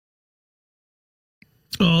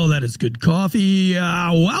Oh, that is good coffee.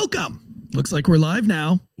 Welcome. Looks like we're live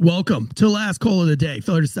now. Welcome to Last Call of the Day.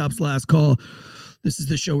 Feller to Stop's Last Call. This is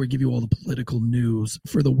the show where we give you all the political news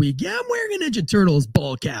for the week. Yeah, I'm wearing a Ninja Turtles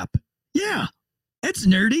ball cap. Yeah, it's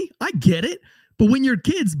nerdy. I get it. But when your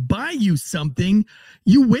kids buy you something,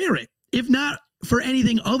 you wear it. If not for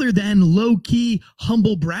anything other than low-key,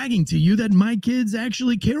 humble bragging to you that my kids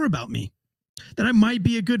actually care about me. That I might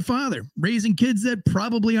be a good father, raising kids that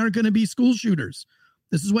probably aren't going to be school shooters.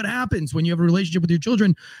 This is what happens when you have a relationship with your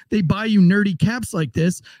children. They buy you nerdy caps like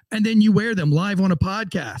this, and then you wear them live on a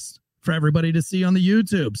podcast for everybody to see on the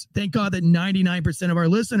YouTubes. Thank God that 99% of our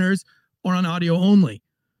listeners are on audio only.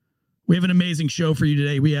 We have an amazing show for you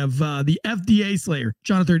today. We have the FDA Slayer,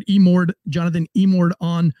 Jonathan Emord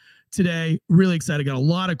on today. Really excited. Got a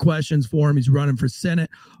lot of questions for him. He's running for Senate.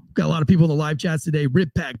 Got a lot of people in the live chats today.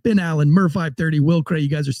 Rip Pack, Ben Allen, Mur530, Will Cray. You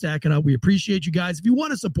guys are stacking up. We appreciate you guys. If you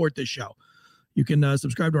want to support this show, you can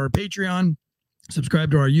subscribe to our Patreon, subscribe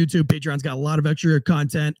to our YouTube. Patreon's got a lot of extra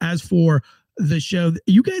content. As for the show,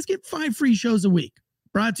 you guys get 5 free shows a week.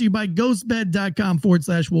 Brought to you by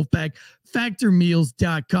ghostbed.com/Wolfpack,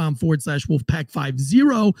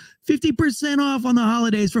 factormeals.com/Wolfpack50. 50% off on the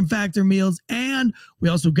holidays from Factor Meals. And we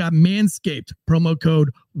also got Manscaped, promo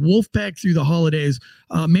code Wolfpack through the holidays.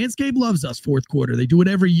 Manscaped loves us fourth quarter. They do it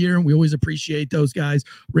every year, and we always appreciate those guys.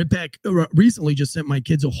 Rippack recently just sent my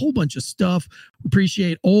kids a whole bunch of stuff.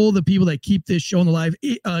 Appreciate all the people that keep this show on the live,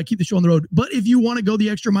 keep the show on the road. But if you want to go the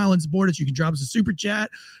extra mile and support us, you can drop us a super chat.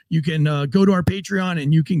 You can go to our Patreon,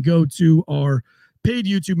 and you can go to our paid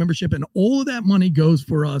YouTube membership, and all of that money goes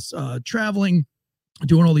for us traveling,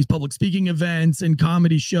 doing all these public speaking events and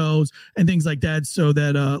comedy shows and things like that, so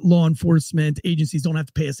that law enforcement agencies don't have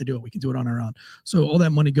to pay us to do it. We can do it on our own. So all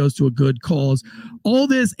that money goes to a good cause. All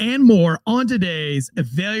this and more on today's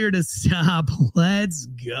Failure to Stop. Let's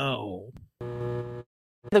go.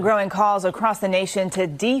 The growing calls across the nation to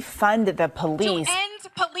defund the police. To end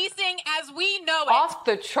policing as we know it. Off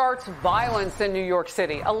the charts violence in New York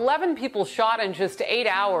City. 11 people shot in just 8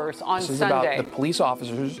 hours on Sunday. This is about the police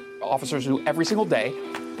officers who every single day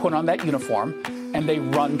put on that uniform and they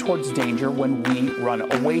run towards danger when we run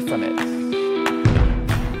away from it.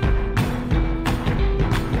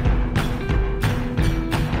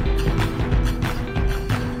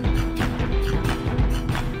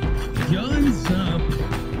 Guns up.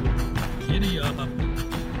 Giddy up.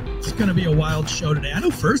 It's going to be a wild show today. I know,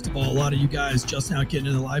 first of all, a lot of you guys just now getting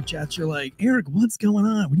into the live chats, you're like, Eric, what's going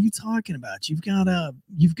on? What are you talking about? You've got a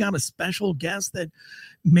special guest that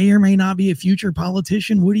may or may not be a future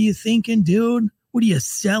politician. What are you thinking, dude? What are you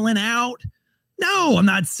selling out? No, I'm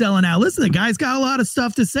not selling out. Listen, the guy's got a lot of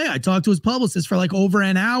stuff to say. I talked to his publicist for like over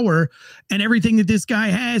an hour, and everything that this guy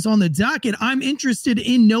has on the docket, I'm interested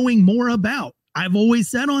in knowing more about. I've always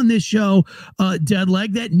said on this show,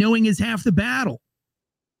 Deadleg, that knowing is half the battle.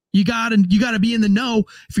 You gotta be in the know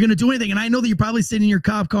if you're gonna do anything. And I know that you're probably sitting in your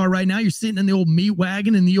cop car right now. You're sitting in the old meat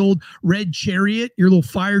wagon and the old red chariot, your little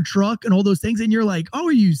fire truck, and all those things. And you're like, "Oh,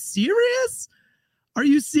 are you serious? Are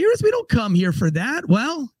you serious? We don't come here for that."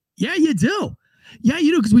 Well, yeah, you do. Yeah,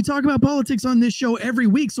 you do, because we talk about politics on this show every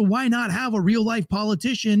week. So why not have a real life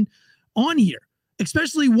politician on here,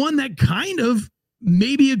 especially one that kind of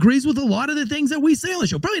maybe agrees with a lot of the things that we say on the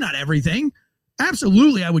show? Probably not everything.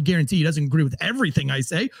 Absolutely, I would guarantee he doesn't agree with everything I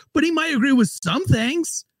say, but he might agree with some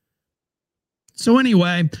things. So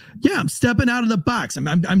anyway, yeah, I'm stepping out of the box.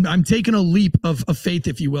 I'm taking a leap of faith,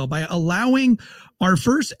 if you will, by allowing our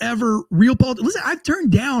first ever real politics. Listen, I've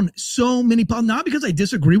turned down so many politics, not because I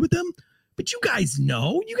disagree with them, but you guys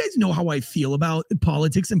know how I feel about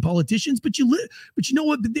politics and politicians. But you know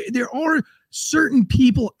what? There are certain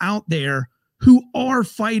people out there who are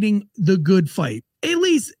fighting the good fight. At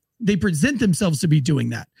least they present themselves to be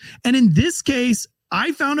doing that. And in this case,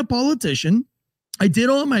 I found a politician. I did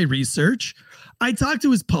all my research. I talked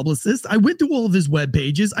to his publicist. I went through all of his web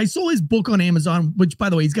pages. I saw his book on Amazon, which,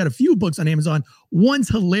 by the way, he's got a few books on Amazon. One's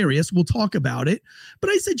hilarious. We'll talk about it.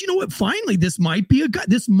 But I said, you know what? Finally, this might be a guy.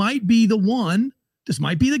 This might be the one. This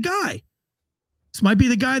might be the guy. This might be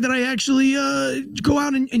the guy that I actually go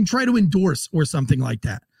out and try to endorse or something like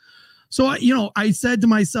that. So, I said to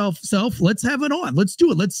myself, let's have it on. Let's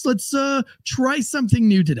do it. Let's try something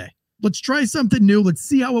new today. Let's try something new. Let's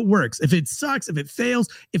see how it works. If it sucks, if it fails,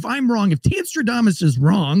 if I'm wrong, if Tanstradamus is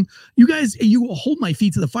wrong, you hold my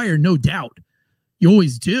feet to the fire, no doubt. You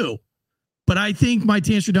always do. But I think my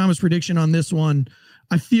Tanstradamus prediction on this one,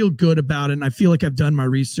 I feel good about it, and I feel like I've done my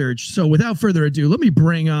research. So without further ado, let me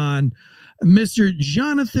bring on Mr.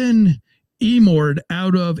 Jonathan Emord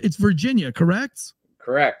out of, it's Virginia, correct?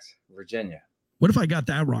 Correct. Virginia. What if I got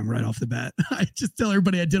that wrong right off the bat? I just tell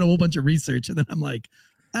everybody I did a whole bunch of research, and then I'm like,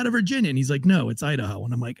 out of Virginia. And he's like, no, it's Idaho.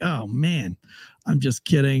 And I'm like, oh man, I'm just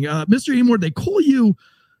kidding. Mr. Emord, they call you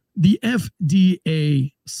the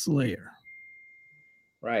FDA Slayer.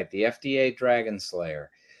 Right, the FDA Dragon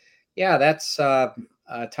Slayer. Yeah, that's a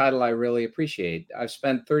title I really appreciate. I've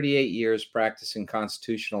spent 38 years practicing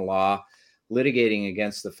constitutional law, litigating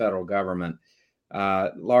against the federal government,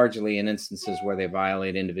 largely in instances where they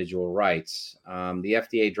violate individual rights. The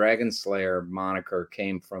FDA Dragon Slayer moniker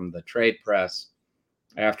came from the trade press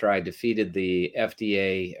after I defeated the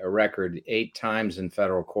FDA a record 8 times in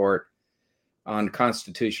federal court on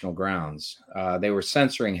constitutional grounds. They were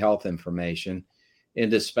censoring health information,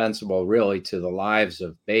 indispensable really to the lives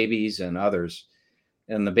of babies and others.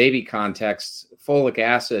 In the baby context, folic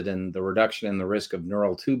acid and the reduction in the risk of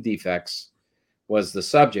neural tube defects was the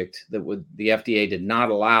subject that the FDA did not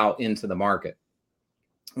allow into the market.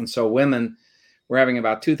 And so women were having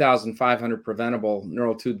about 2,500 preventable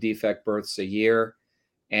neural tube defect births a year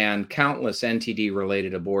and countless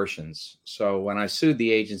NTD-related abortions. So when I sued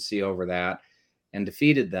the agency over that and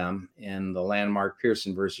defeated them in the landmark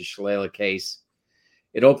Pearson versus Shalala case,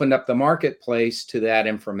 it opened up the marketplace to that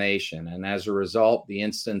information. And as a result, the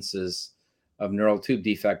instances of neural tube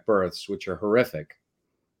defect births, which are horrific,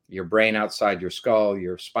 your brain outside your skull,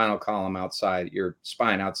 your spinal column outside, your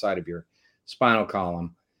spine outside of your spinal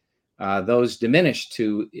column, those diminished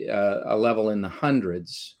to a level in the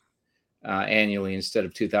hundreds annually instead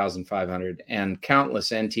of 2,500, and countless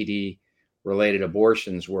NTD-related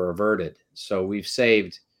abortions were averted. So we've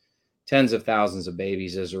saved tens of thousands of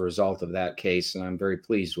babies as a result of that case, and I'm very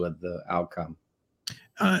pleased with the outcome.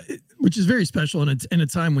 Which is very special in a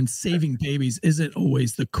time when saving babies isn't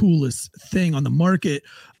always the coolest thing on the market.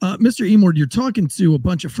 Mr. Emord, you're talking to a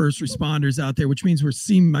bunch of first responders out there, which means we're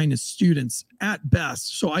C- students at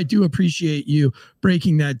best. So I do appreciate you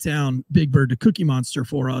breaking that down, Big Bird to Cookie Monster,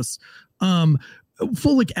 for us.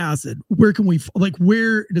 Folic acid, where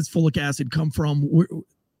does folic acid come from?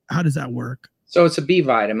 How does that work? So it's a B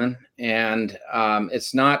vitamin, and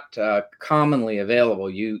it's not commonly available.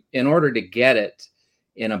 In order to get it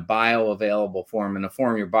in a bioavailable form, in a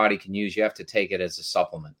form your body can use, you have to take it as a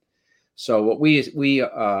supplement. So what we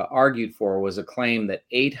argued for was a claim that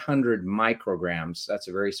 800 micrograms, that's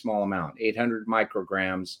a very small amount, 800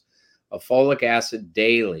 micrograms of folic acid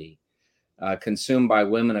daily consumed by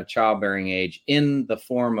women of childbearing age in the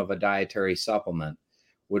form of a dietary supplement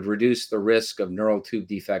would reduce the risk of neural tube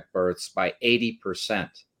defect births by 80%.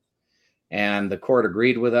 And the court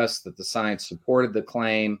agreed with us that the science supported the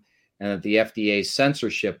claim and that the FDA's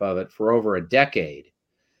censorship of it for over a decade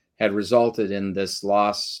had resulted in this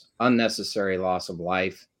unnecessary loss of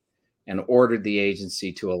life, and ordered the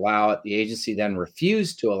agency to allow it. The agency then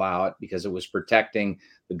refused to allow it because it was protecting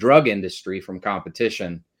the drug industry from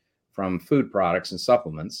competition from food products and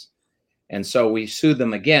supplements. And so we sued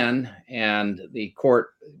them again, and the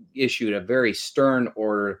court issued a very stern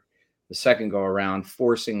order the second go around,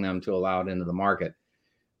 forcing them to allow it into the market.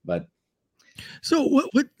 But so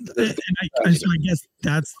I guess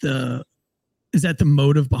is that the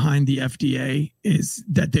motive behind the FDA, is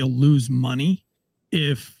that they'll lose money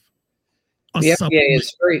if the FDA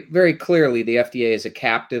is very, very clearly, the FDA is a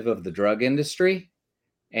captive of the drug industry.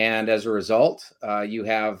 And as a result, you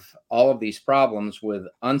have all of these problems with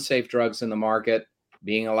unsafe drugs in the market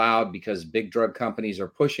being allowed because big drug companies are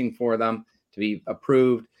pushing for them to be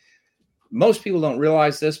approved. Most people don't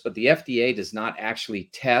realize this, but the FDA does not actually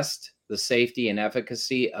test the safety and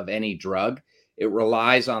efficacy of any drug. It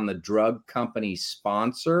relies on the drug company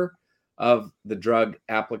sponsor of the drug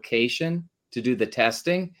application to do the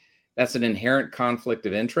testing. That's an inherent conflict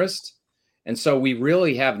of interest. And so we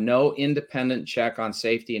really have no independent check on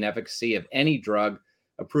safety and efficacy of any drug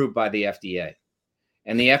approved by the FDA.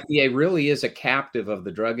 And the FDA really is a captive of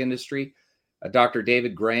the drug industry. Dr.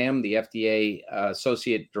 David Graham, the FDA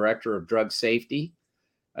Associate Director of Drug Safety,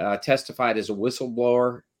 testified as a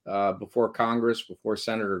whistleblower before Congress, before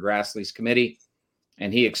Senator Grassley's committee.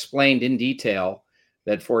 And he explained in detail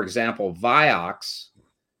that, for example, Vioxx,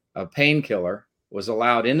 a painkiller, was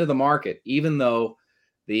allowed into the market, even though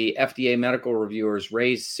the FDA medical reviewers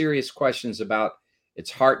raised serious questions about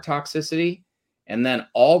its heart toxicity. And then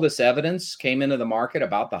all this evidence came into the market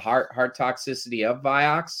about the heart toxicity of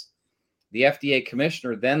Vioxx. The FDA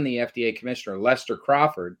commissioner, Lester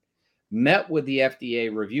Crawford, met with the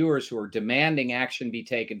FDA reviewers who are demanding action be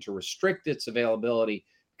taken to restrict its availability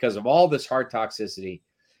because of all this heart toxicity.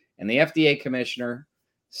 And the FDA commissioner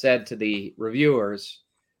said to the reviewers,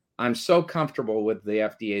 "I'm so comfortable with the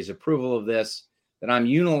FDA's approval of this that I'm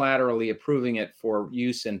unilaterally approving it for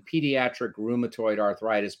use in pediatric rheumatoid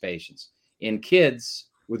arthritis patients, in kids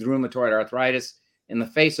with rheumatoid arthritis, in the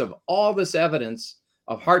face of all this evidence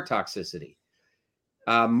of heart toxicity.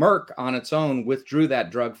 Merck on its own withdrew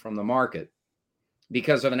that drug from the market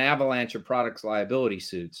because of an avalanche of products liability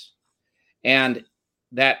suits. And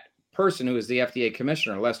that person who was the FDA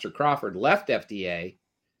commissioner, Lester Crawford, left FDA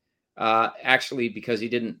actually because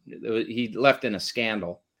he left in a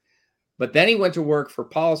scandal. But then he went to work for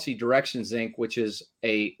Policy Directions, Inc., which is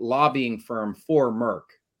a lobbying firm for Merck.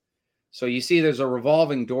 So you see there's a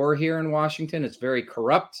revolving door here in Washington. It's very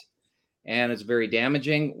corrupt and it's very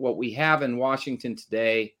damaging. What we have in Washington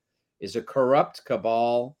today is a corrupt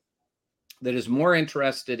cabal that is more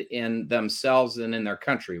interested in themselves than in their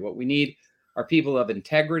country. What we need are people of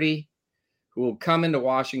integrity who will come into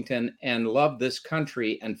Washington and love this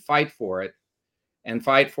country and fight for it, and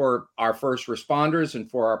fight for our first responders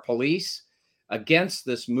and for our police against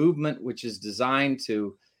this movement, which is designed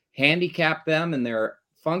to handicap them in their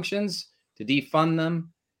functions, to defund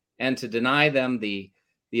them, and to deny them the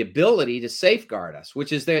ability to safeguard us,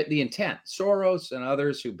 which is the intent. Soros and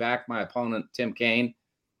others who back my opponent, Tim Kaine,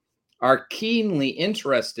 are keenly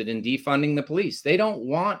interested in defunding the police. They don't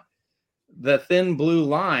want the thin blue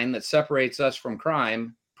line that separates us from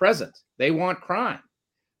crime present. They want crime.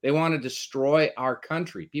 They want to destroy our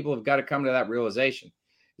country. People have got to come to that realization.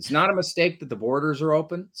 It's not a mistake that the borders are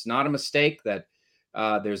open. It's not a mistake that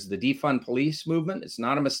there's the defund police movement. It's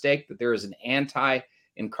not a mistake that there is an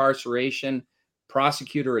anti-incarceration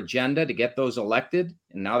prosecutor agenda to get those elected.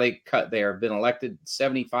 And now they have been elected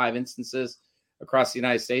 75 instances across the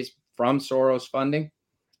United States from Soros funding.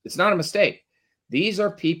 It's not a mistake. These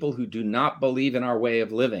are people who do not believe in our way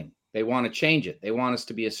of living. They want to change it. They want us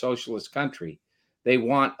to be a socialist country. They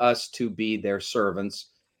want us to be their servants.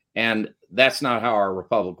 And that's not how our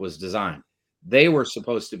republic was designed. They were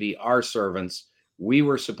supposed to be our servants. We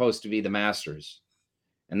were supposed to be the masters.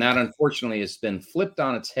 And that, unfortunately, has been flipped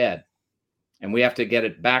on its head. And we have to get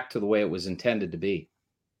it back to the way it was intended to be.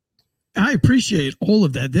 I appreciate all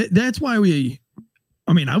of that. That's why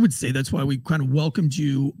I would say that's why we kind of welcomed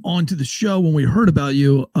you onto the show when we heard about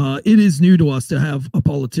you. It is new to us to have a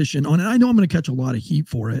politician on, and I know I'm going to catch a lot of heat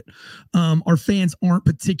for it. Our fans aren't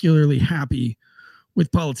particularly happy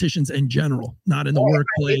with politicians in general, not in the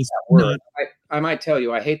workplace. I might tell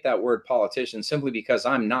you, I hate that word politician simply because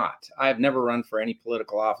I'm not. I have never run for any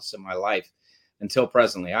political office in my life until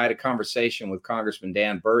presently. I had a conversation with Congressman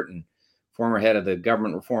Dan Burton, former head of the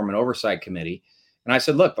Government Reform and Oversight Committee. And I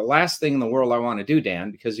said, look, the last thing in the world I want to do, Dan,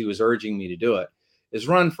 because he was urging me to do it, is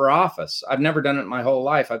run for office. I've never done it my whole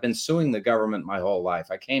life. I've been suing the government my whole life.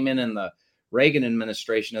 I came in the Reagan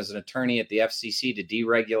administration as an attorney at the FCC to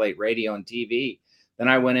deregulate radio and TV. Then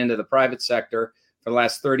I went into the private sector. For the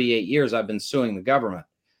last 38 years, I've been suing the government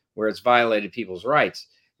where it's violated people's rights.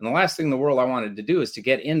 And the last thing in the world I wanted to do is to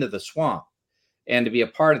get into the swamp and to be a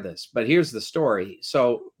part of this. But here's the story.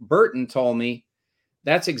 So Burton told me,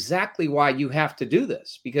 that's exactly why you have to do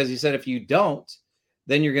this, because he said, if you don't,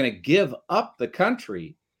 then you're going to give up the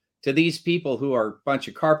country to these people who are a bunch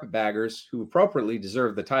of carpetbaggers who appropriately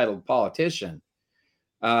deserve the title of politician.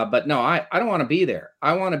 But no, I don't want to be there.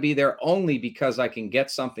 I want to be there only because I can get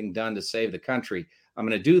something done to save the country. I'm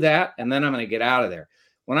going to do that, and then I'm going to get out of there.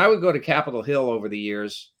 When I would go to Capitol Hill over the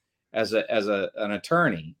years as an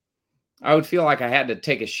attorney, I would feel like I had to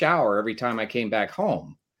take a shower every time I came back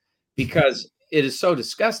home because it is so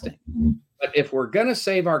disgusting. But if we're going to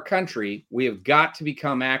save our country, we have got to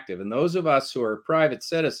become active. And those of us who are private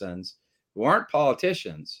citizens, who aren't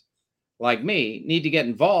politicians like me, need to get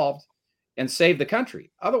involved and save the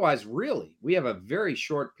country. Otherwise, really, we have a very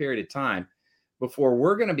short period of time before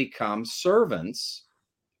we're going to become servants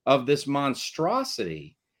of this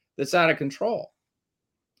monstrosity that's out of control.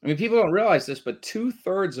 I mean, people don't realize this, but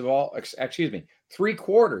 3/4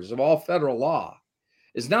 of all federal law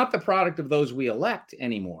is not the product of those we elect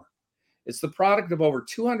anymore. It's the product of over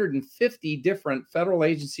 250 different federal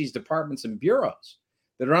agencies, departments, and bureaus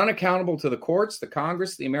that are unaccountable to the courts, the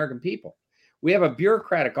Congress, the American people. We have a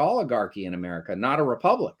bureaucratic oligarchy in America, not a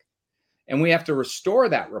republic. And we have to restore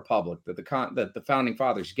that republic that the founding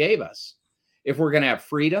fathers gave us. If we're going to have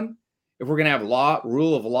freedom, if we're going to have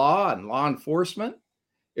rule of law and law enforcement,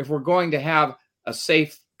 if we're going to have a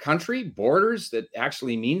safe country, borders that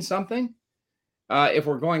actually mean something, if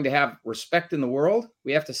we're going to have respect in the world,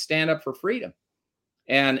 we have to stand up for freedom.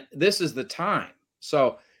 And this is the time.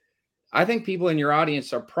 So I think people in your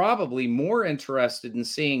audience are probably more interested in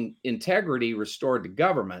seeing integrity restored to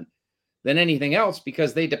government than anything else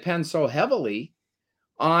because they depend so heavily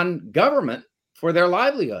on government for their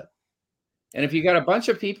livelihood. And if you got a bunch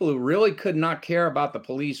of people who really could not care about the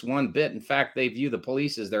police one bit, in fact, they view the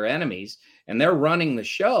police as their enemies and they're running the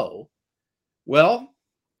show, well,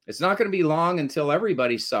 it's not going to be long until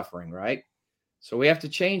everybody's suffering, right? So we have to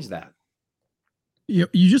change that. You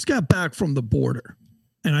just got back from the border,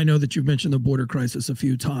 and I know that you've mentioned the border crisis a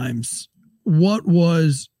few times.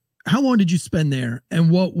 How long did you spend there, and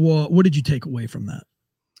what did you take away from that?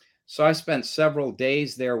 So I spent several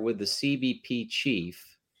days there with the CBP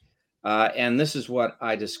chief, and this is what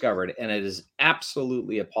I discovered, and it is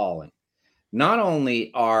absolutely appalling. Not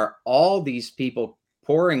only are all these people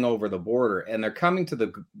pouring over the border, and they're coming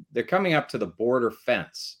up to the border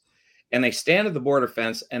fence, and they stand at the border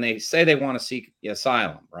fence and they say they want to seek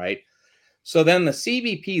asylum, right? So then the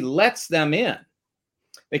CBP lets them in.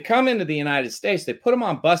 They come into the United States, they put them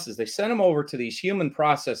on buses, they send them over to these human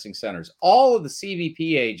processing centers. All of the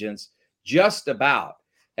CBP agents just about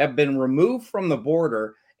have been removed from the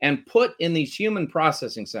border and put in these human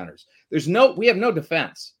processing centers. We have no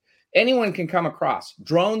defense. Anyone can come across.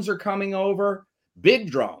 Drones are coming over,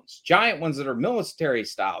 big drones, giant ones that are military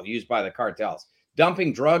style used by the cartels,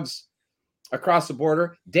 dumping drugs across the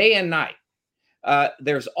border day and night.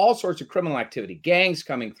 There's all sorts of criminal activity, gangs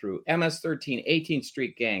coming through, MS-13, 18th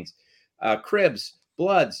Street gangs, Cribs,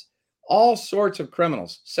 Bloods, all sorts of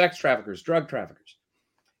criminals, sex traffickers, drug traffickers.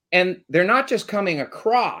 And they're not just coming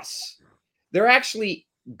across, they're actually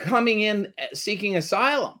coming in seeking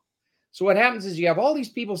asylum. So what happens is you have all these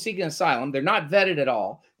people seeking asylum. They're not vetted at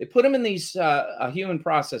all. They put them in these human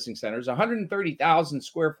processing centers, 130,000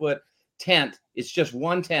 square foot tent. It's just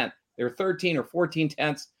one tent. There are 13 or 14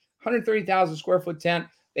 tents, 130,000 square foot tent.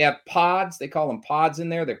 They have pods. They call them pods in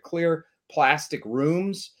there. They're clear plastic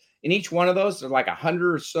rooms. In each one of those, there's like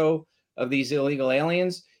 100 or so of these illegal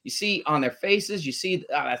aliens. You see on their faces, you see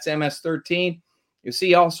that's MS-13. You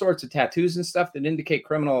see all sorts of tattoos and stuff that indicate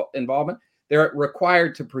criminal involvement. They're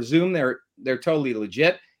required to presume they're totally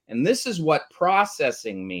legit. And this is what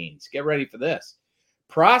processing means. Get ready for this.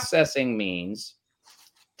 Processing means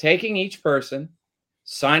taking each person,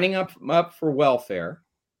 signing up for welfare,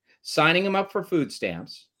 signing them up for food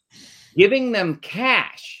stamps, giving them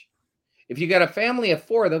cash. If you got a family of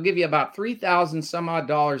 4, they'll give you about $3,000 some odd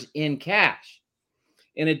dollars in cash.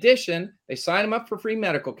 In addition, they sign them up for free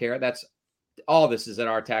medical care. That's all this is at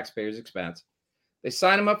our taxpayers' expense. They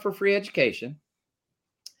sign them up for free education.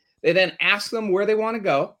 They then ask them where they want to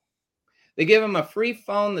go. They give them a free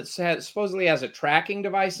phone that supposedly has a tracking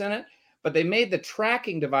device in it, but they made the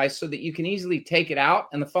tracking device so that you can easily take it out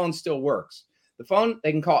and the phone still works. The phone,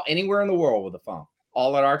 they can call anywhere in the world with the phone,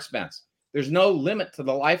 all at our expense. There's no limit to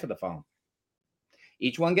the life of the phone.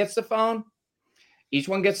 Each one gets the phone. Each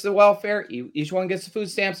one gets the welfare. Each one gets the food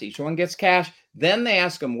stamps. Each one gets cash. Then they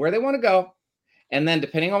ask them where they want to go. And then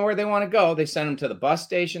depending on where they want to go, they send them to the bus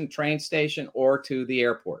station, train station, or to the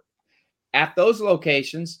airport. At those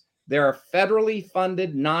locations, there are federally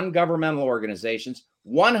funded non-governmental organizations,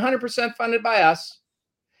 100% funded by us,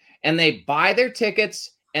 and they buy their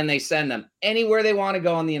tickets and they send them anywhere they want to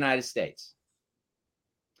go in the United States.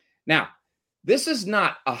 Now, this is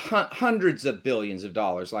not hundreds of billions of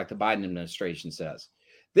dollars like the Biden administration says.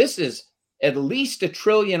 This is at least $1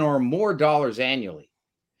 trillion or more dollars annually,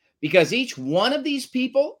 because each one of these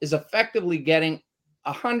people is effectively getting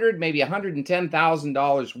 $100,000, maybe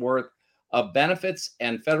 $110,000 worth of benefits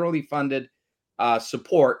and federally funded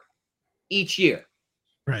support each year.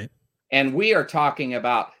 Right. And we are talking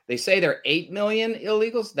about, they say there are 8 million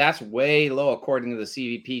illegals. That's way low, according to the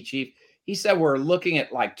CBP chief. He said we're looking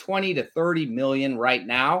at like 20 to 30 million right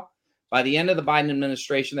now. By the end of the Biden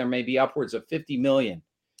administration, there may be upwards of 50 million.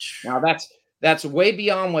 Now, that's way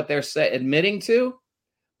beyond what they're admitting to.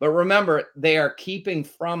 But remember, they are keeping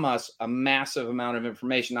from us a massive amount of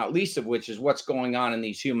information, not least of which is what's going on in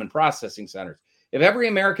these human processing centers. If every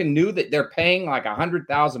American knew that they're paying like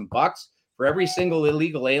 $100,000 for every single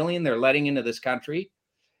illegal alien they're letting into this country,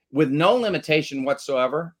 with no limitation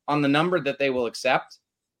whatsoever on the number that they will accept,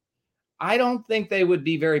 I don't think they would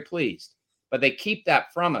be very pleased. But they keep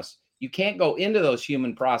that from us. You can't go into those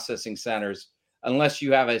human processing centers unless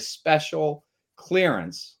you have a special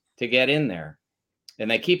clearance to get in there. And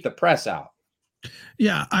they keep the press out.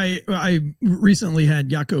 Yeah, I recently had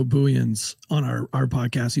Jaco Booyens on our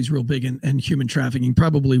podcast. He's real big in human trafficking,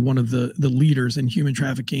 probably one of the leaders in human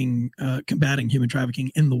trafficking, combating human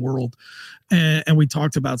trafficking in the world. And we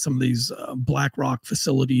talked about some of these Black Rock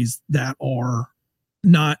facilities that are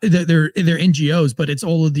not, they're NGOs, but it's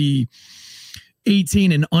all of the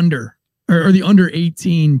 18 and under, or the under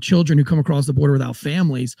 18 children who come across the border without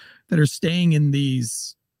families that are staying in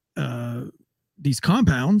these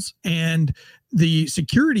compounds, and the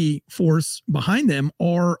security force behind them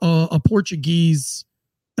are a Portuguese,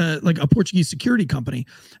 like a Portuguese security company,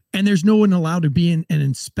 and there's no one allowed to be in and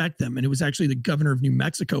inspect them. And it was actually the governor of New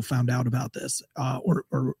Mexico found out about this, or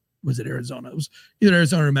was it Arizona? It was either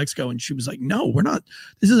Arizona or Mexico. And she was like, no, we're not,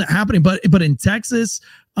 this isn't happening. But in Texas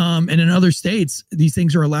and in other states, these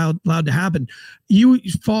things are allowed to happen. You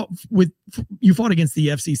fought against the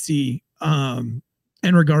FCC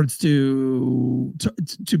in regards to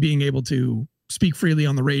being able to speak freely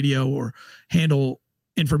on the radio or handle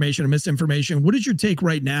information or misinformation. What is your take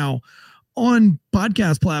right now on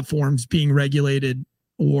podcast platforms being regulated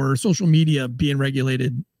or social media being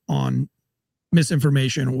regulated on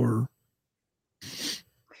misinformation? Or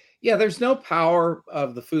there's no power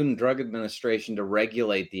of the Food and Drug Administration to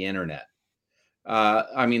regulate the internet.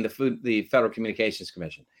 The Federal Communications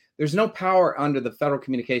Commission. There's no power under the Federal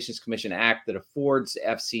Communications Commission Act that affords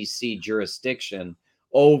FCC jurisdiction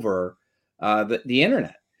over the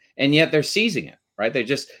internet, and yet they're seizing it. Right?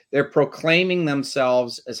 They're proclaiming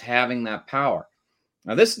themselves as having that power.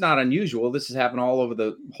 Now, this is not unusual. This has happened all over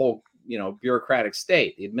the whole, bureaucratic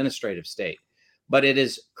state, the administrative state. But it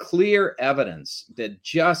is clear evidence that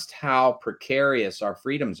just how precarious our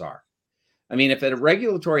freedoms are. I mean, if a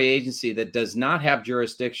regulatory agency that does not have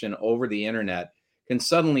jurisdiction over the internet can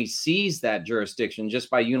suddenly seize that jurisdiction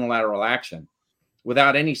just by unilateral action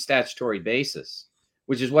without any statutory basis,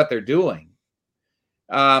 which is what they're doing,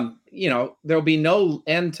 there'll be no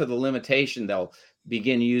end to the limitation. They'll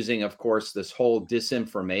begin using, of course, this whole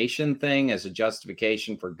disinformation thing as a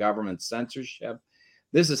justification for government censorship.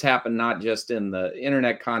 This has happened not just in the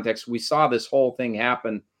internet context. We saw this whole thing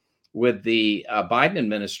happen with the Biden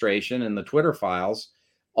administration and the Twitter files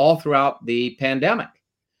all throughout the pandemic.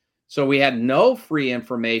 So we had no free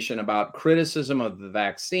information about criticism of the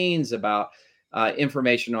vaccines, about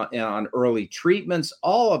information on early treatments.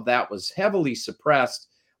 All of that was heavily suppressed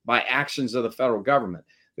by actions of the federal government.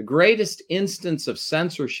 The greatest instance of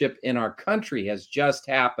censorship in our country has just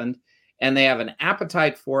happened, and they have an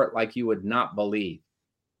appetite for it like you would not believe.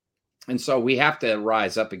 And so we have to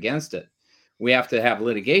rise up against it. We have to have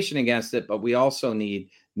litigation against it, but we also need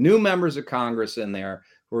new members of Congress in there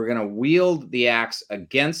who are going to wield the axe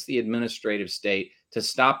against the administrative state to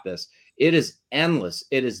stop this. It is endless.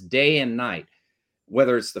 It is day and night,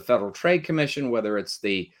 whether it's the Federal Trade Commission, whether it's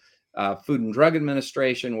the Food and Drug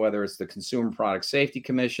Administration, whether it's the Consumer Product Safety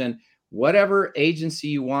Commission, whatever agency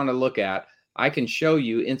you want to look at, I can show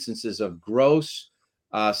you instances of gross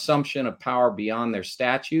assumption of power beyond their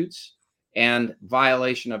statutes and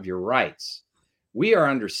violation of your rights. We are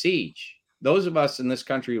under siege. Those of us in this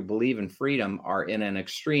country who believe in freedom are in an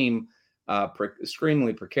extremely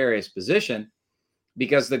precarious position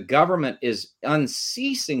because the government is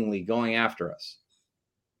unceasingly going after us.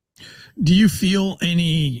 Do you feel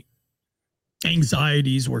any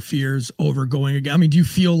anxieties or fears over going again? I mean, do you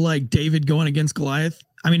feel like David going against Goliath?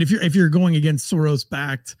 I mean, if you're going against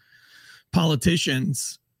Soros-backed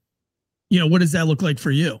politicians, what does that look like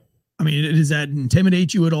for you? I mean, does that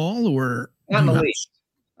intimidate you at all, or not in the least?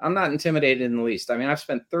 I'm not intimidated in the least. I mean, I've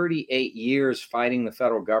spent 38 years fighting the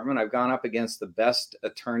federal government. I've gone up against the best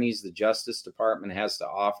attorneys the Justice Department has to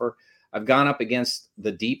offer. I've gone up against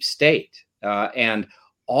the deep state and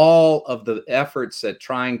all of the efforts at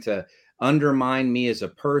trying to undermine me as a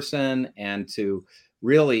person and to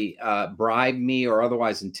really bribe me or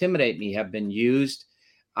otherwise intimidate me have been used.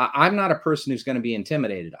 I'm not a person who's going to be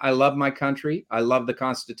intimidated. I love my country. I love the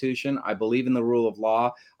Constitution. I believe in the rule of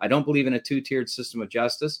law. I don't believe in a two-tiered system of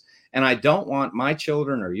justice. And I don't want my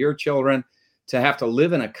children or your children to have to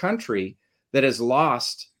live in a country that has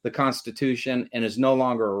lost the Constitution and is no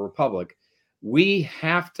longer a republic. We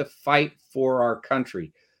have to fight for our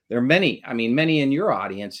country. There are many in your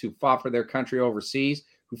audience who fought for their country overseas,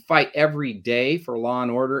 who fight every day for law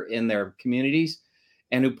and order in their communities,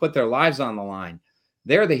 and who put their lives on the line.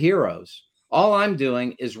 They're the heroes. All I'm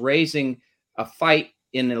doing is raising a fight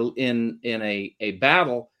in a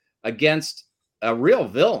battle against a real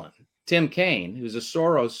villain, Tim Kaine, who's a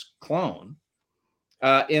Soros clone,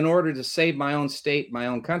 in order to save my own state, my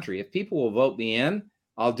own country. If people will vote me in,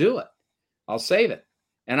 I'll do it. I'll save it.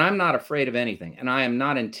 And I'm not afraid of anything. And I am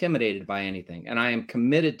not intimidated by anything. And I am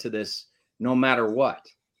committed to this no matter what.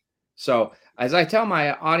 So as I tell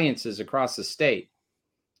my audiences across the state,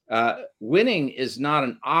 winning is not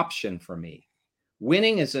an option for me.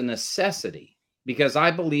 Winning is a necessity because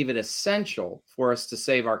I believe it essential for us to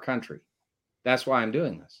save our country. That's why I'm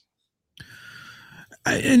doing this.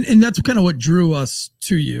 And that's kind of what drew us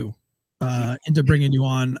to you, into bringing you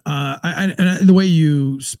on. And the way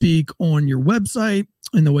you speak on your website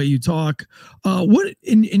and the way you talk, what,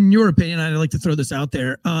 in your opinion, I'd like to throw this out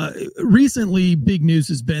there. Recently, big news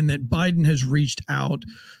has been that Biden has reached out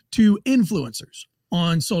to influencers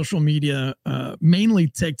on social media, mainly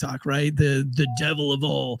TikTok, right? The devil of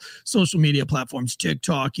all social media platforms,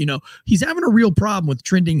 TikTok. He's having a real problem with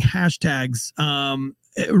trending hashtags.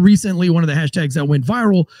 Recently, one of the hashtags that went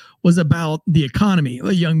viral was about the economy.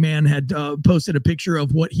 A young man had posted a picture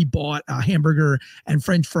of what he bought, a hamburger and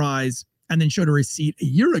French fries, and then showed a receipt a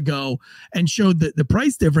year ago and showed the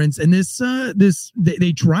price difference. And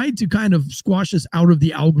they tried to kind of squash this out of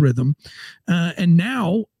the algorithm. And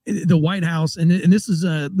now the White House, and this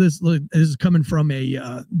is coming from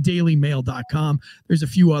a dailymail.com. There's a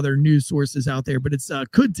few other news sources out there, but it's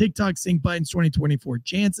could TikTok sink Biden's 2024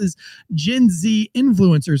 chances? Gen Z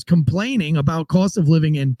influencers complaining about cost of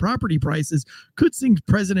living and property prices could sink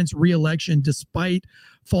president's reelection despite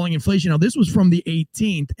falling inflation. Now, this was from the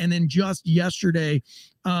 18th, and then just yesterday,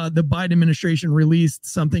 the Biden administration released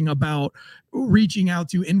something about reaching out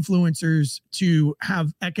to influencers to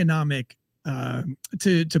have economic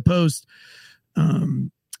to post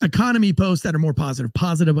economy posts that are more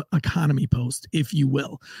positive economy posts, if you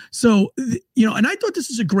will. So, and I thought this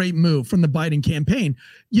is a great move from the Biden campaign.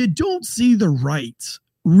 You don't see the right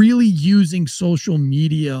really using social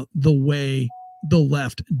media the way the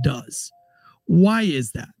left does. Why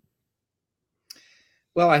is that?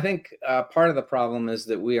 Well, I think part of the problem is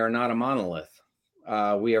that we are not a monolith.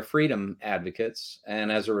 We are freedom advocates,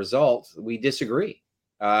 and as a result, we disagree.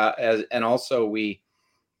 And also we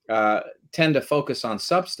tend to focus on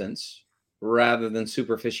substance rather than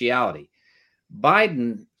superficiality.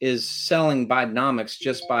 Biden is selling Bidenomics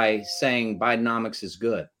just by saying Bidenomics is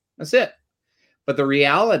good. That's it. But the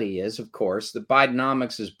reality is, of course, that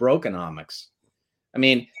Bidenomics is brokenomics. I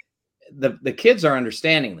mean, the kids are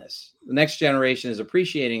understanding this. The next generation is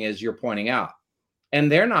appreciating, as you're pointing out.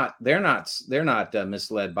 And they're not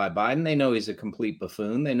misled by Biden. They know he's a complete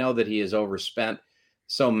buffoon. They know that he has overspent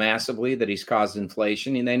so massively that he's caused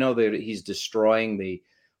inflation. And they know that he's destroying the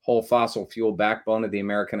whole fossil fuel backbone of the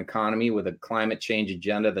American economy with a climate change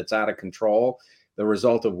agenda that's out of control, the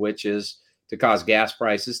result of which is to cause gas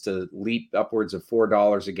prices to leap upwards of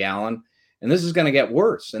 $4 a gallon. And this is going to get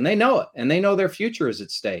worse. And they know it. And they know their future is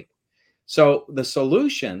at stake. So the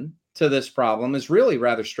solution to this problem is really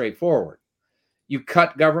rather straightforward. You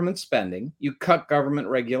cut government spending, you cut government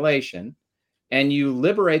regulation, and you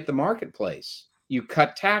liberate the marketplace. You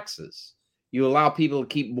cut taxes. You allow people to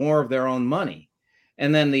keep more of their own money.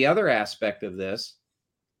 And then the other aspect of this,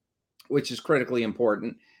 which is critically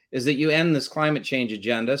important, is that you end this climate change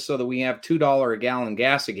agenda so that we have $2 a gallon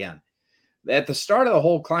gas again. At the start of the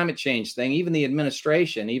whole climate change thing, even the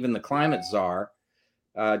administration, even the climate czar,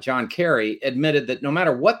 John Kerry, admitted that no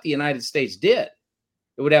matter what the United States did,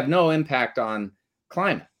 it would have no impact on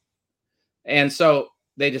climate. And so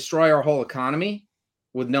they destroy our whole economy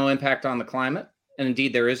with no impact on the climate. And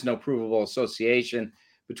indeed, there is no provable association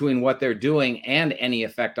between what they're doing and any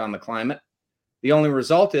effect on the climate. The only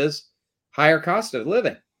result is higher cost of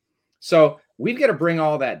living. So we've got to bring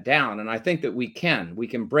all that down. And I think that we can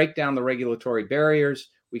break down the regulatory barriers.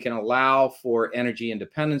 We can allow for energy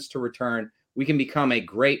independence to return. We can become a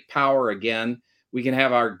great power again. We can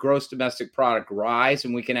have our gross domestic product rise,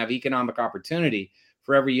 and we can have economic opportunity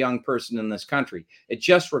for every young person in this country. It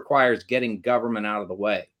just requires getting government out of the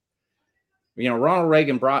way. Ronald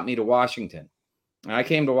Reagan brought me to Washington. I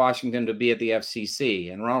came to Washington to be at the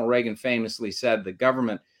FCC, and Ronald Reagan famously said that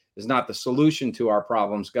government is not the solution to our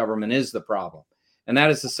problems. Government is the problem. And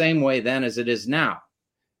that is the same way then as it is now.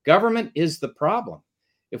 Government is the problem.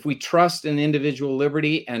 If we trust in individual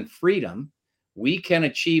liberty and freedom, we can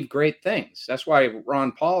achieve great things. That's why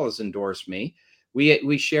Ron Paul has endorsed me.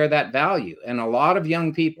 We share that value. And a lot of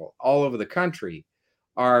young people all over the country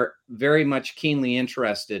are very much keenly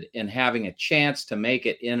interested in having a chance to make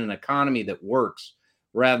it in an economy that works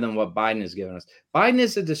rather than what Biden has given us. Biden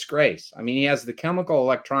is a disgrace. I mean, he has the chemical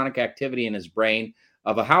electronic activity in his brain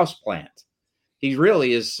of a houseplant. He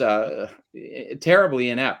really is terribly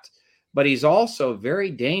inept, but he's also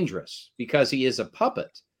very dangerous because he is a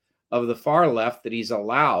puppet of the far left that he's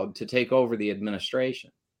allowed to take over the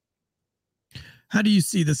administration. How do you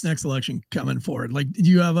see this next election coming forward? Like, do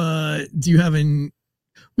you have an,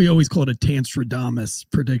 we always call it a Tanstradamus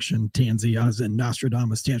prediction, Tansy, as in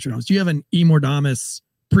Nostradamus, Tanstradamus. Do you have an Emordamus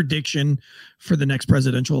prediction for the next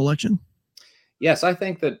presidential election? Yes, I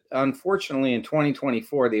think that unfortunately in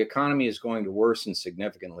 2024, the economy is going to worsen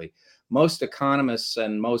significantly. Most economists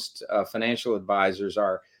and most financial advisors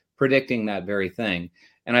are predicting that very thing.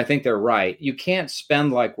 And I think they're right. You can't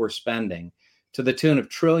spend like we're spending to the tune of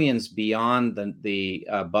trillions beyond the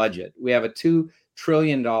budget. We have a $2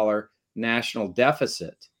 trillion national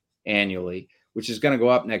deficit annually, which is going to go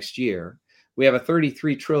up next year. We have a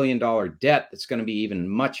 $33 trillion debt that's going to be even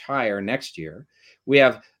much higher next year. We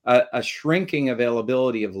have a shrinking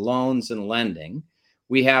availability of loans and lending.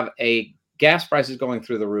 We have gas prices going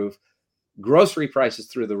through the roof, grocery prices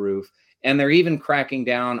through the roof, and they're even cracking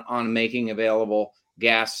down on making available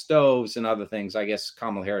gas stoves and other things. I guess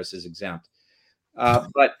Kamala Harris is exempt.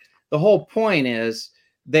 But the whole point is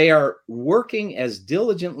they are working as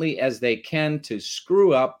diligently as they can to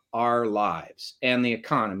screw up our lives. And the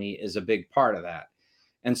economy is a big part of that.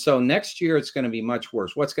 And so next year, it's going to be much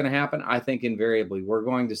worse. What's going to happen? I think invariably we're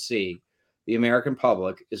going to see the American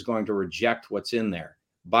public is going to reject what's in there.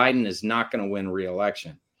 Biden is not going to win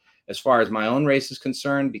re-election. As far as my own race is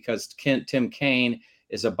concerned, because Tim Kaine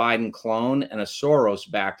is a Biden clone and a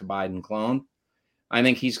Soros-backed Biden clone, I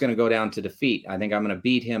think he's going to go down to defeat. I think I'm going to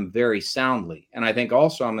beat him very soundly. And I think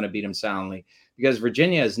also I'm going to beat him soundly because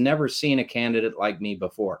Virginia has never seen a candidate like me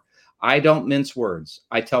before. I don't mince words.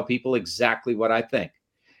 I tell people exactly what I think,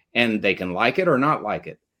 and they can like it or not like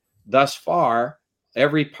it. Thus far,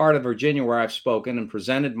 every part of Virginia where I've spoken and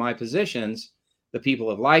presented my positions, the people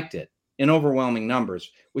have liked it in overwhelming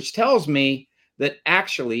numbers, which tells me that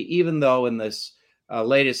actually, even though in this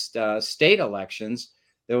latest state elections,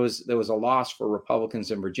 there was a loss for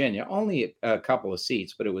Republicans in Virginia, only a couple of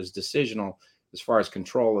seats, but it was decisional as far as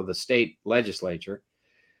control of the state legislature.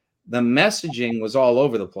 The messaging was all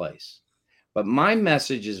over the place. But my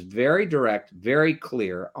message is very direct, very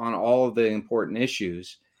clear on all of the important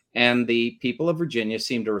issues. And the people of Virginia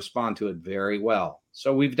seem to respond to it very well.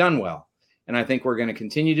 So we've done well. And I think we're going to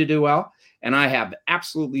continue to do well. And I have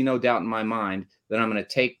absolutely no doubt in my mind that I'm going to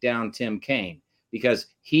take down Tim Kaine because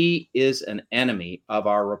he is an enemy of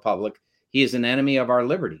our republic. He is an enemy of our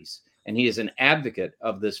liberties. And he is an advocate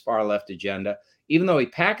of this far left agenda, even though he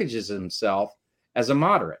packages himself as a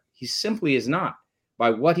moderate. He simply is not by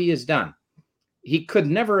what he has done. He could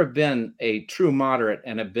never have been a true moderate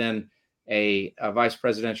and have been a vice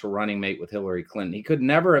presidential running mate with Hillary Clinton. He could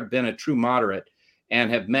never have been a true moderate and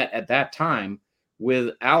have met at that time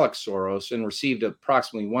with Alex Soros and received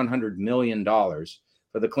approximately $100 million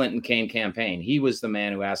for the Clinton-Kaine campaign. He was the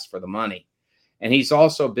man who asked for the money. And he's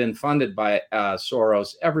also been funded by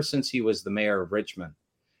Soros ever since he was the mayor of Richmond,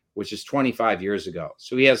 which is 25 years ago.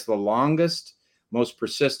 So he has the longest, most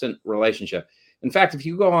persistent relationship. In fact, if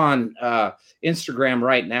you go on Instagram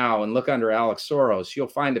right now and look under Alex Soros, you'll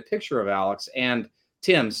find a picture of Alex and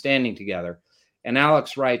Tim standing together. And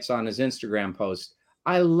Alex writes on his Instagram post,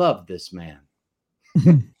 "I love this man."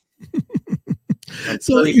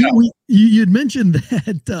 So you had mentioned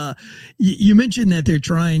that you mentioned that they're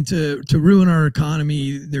trying to ruin our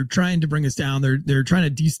economy. They're trying to bring us down. They're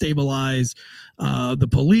trying to destabilize the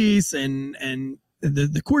police and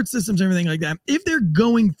the court systems, everything like that. If they're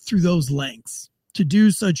going through those lengths to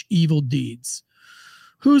do such evil deeds,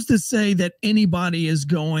 who's to say that anybody is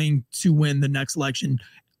going to win the next election?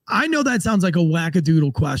 I know that sounds like a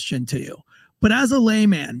wackadoodle question to you, but as a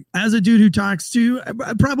layman, as a dude who talks to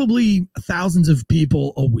probably thousands of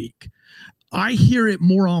people a week, I hear it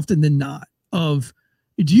more often than not of,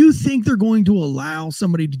 do you think they're going to allow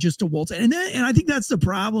somebody to waltz? And I think that's the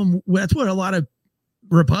problem. That's what a lot of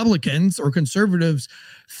Republicans or conservatives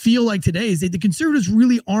feel like today is that the conservatives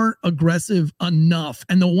really aren't aggressive enough.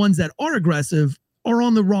 And the ones that are aggressive are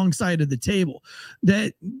on the wrong side of the table.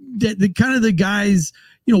 That the kind of the guys,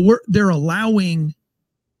 they're allowing,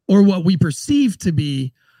 or what we perceive to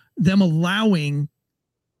be them allowing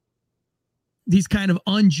these kind of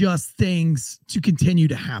unjust things to continue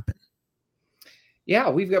to happen. Yeah,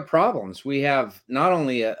 we've got problems. We have not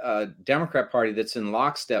only a Democrat Party that's in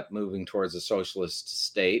lockstep moving towards a socialist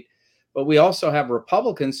state, but we also have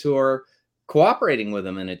Republicans who are cooperating with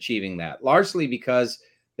them in achieving that, largely because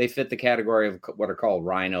they fit the category of what are called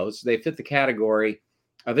rhinos. They fit the category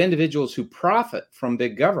of individuals who profit from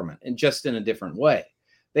big government, and just in a different way.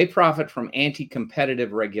 They profit from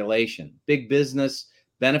anti-competitive regulation. Big business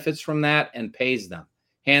benefits from that and pays them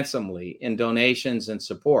handsomely in donations and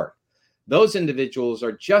support. Those individuals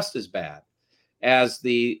are just as bad as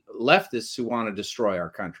the leftists who want to destroy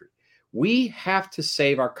our country. We have to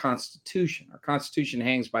save our Constitution. Our Constitution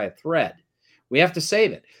hangs by a thread. We have to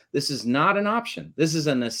save it. This is not an option. This is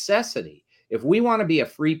a necessity. If we want to be a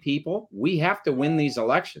free people, we have to win these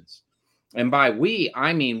elections. And by we,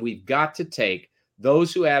 I mean we've got to take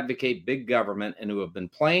those who advocate big government and who have been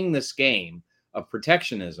playing this game of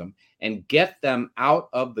protectionism and get them out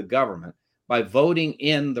of the government by voting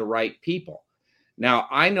in the right people. Now,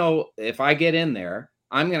 I know if I get in there,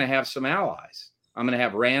 I'm going to have some allies. I'm going to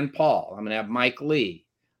have Rand Paul. I'm going to have Mike Lee.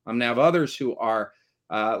 I'm going to have others who are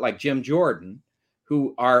like Jim Jordan,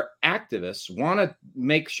 who are activists want to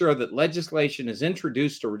make sure that legislation is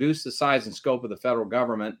introduced to reduce the size and scope of the federal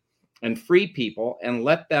government and free people and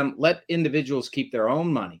let individuals keep their own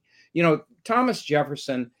money. You know, Thomas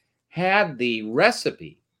Jefferson had the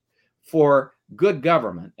recipe for good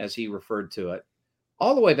government, as he referred to it,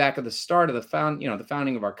 all the way back at the start of the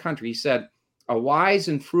founding of our country. He said, "A wise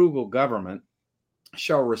and frugal government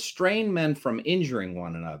shall restrain men from injuring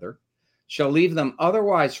one another, shall leave them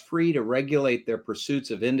otherwise free to regulate their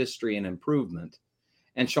pursuits of industry and improvement,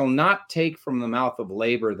 and shall not take from the mouth of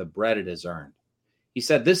labor the bread it has earned." He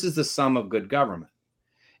said, this is the sum of good government.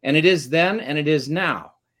 And it is then and it is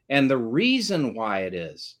now. And the reason why it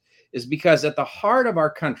is because at the heart of our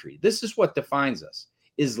country, this is what defines us,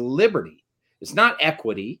 is liberty. It's not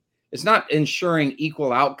equity. It's not ensuring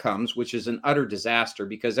equal outcomes, which is an utter disaster,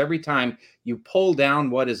 because every time you pull down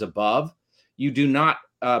what is above, you do not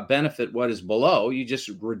benefit what is below. You just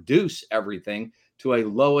reduce everything to a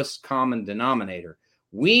lowest common denominator.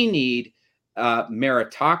 We need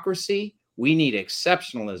meritocracy. We need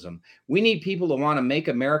exceptionalism. We need people to want to make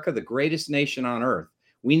America the greatest nation on earth.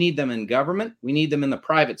 We need them in government. We need them in the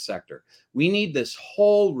private sector. We need this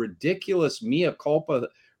whole ridiculous mea culpa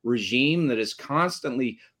regime that is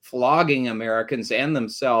constantly flogging Americans and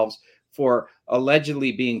themselves for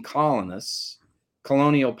allegedly being colonists,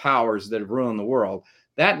 colonial powers that have ruined the world.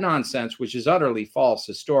 That nonsense, which is utterly false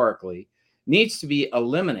historically, needs to be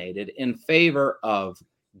eliminated in favor of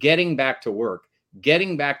getting back to work,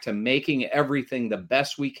 getting back to making everything the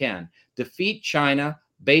best we can, defeat China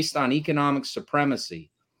based on economic supremacy.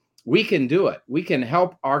 We can do it. We can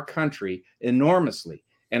help our country enormously.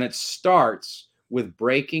 And it starts with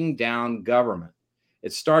breaking down government.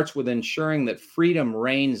 It starts with ensuring that freedom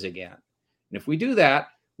reigns again. And if we do that,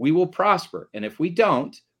 we will prosper. And if we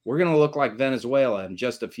don't, we're going to look like Venezuela in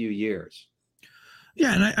just a few years.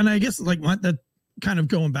 Yeah, and I guess like that kind of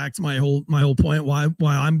going back to my whole point why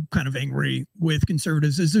I'm kind of angry with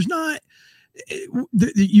conservatives is there's not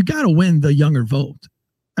you got to win the younger vote.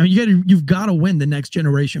 I mean, you've got to win the next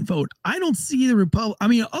generation vote. I don't see the Republic. I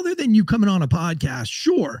mean, other than you coming on a podcast,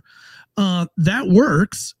 sure. That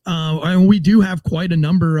works. And we do have quite a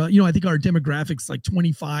number. I think our demographics like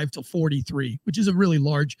 25 to 43, which is a really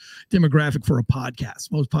large demographic for a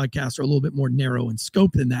podcast. Most podcasts are a little bit more narrow in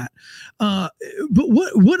scope than that. But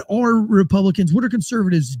what are Republicans, what are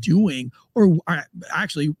conservatives doing? Or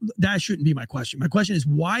actually, that shouldn't be my question. My question is,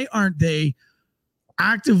 why aren't they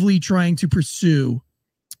actively trying to pursue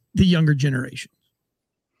the younger generation?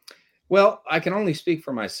 Well, I can only speak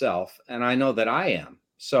for myself, and I know that I am.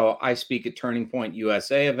 So I speak at Turning Point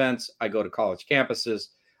USA events. I go to college campuses.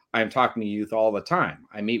 I'm talking to youth all the time.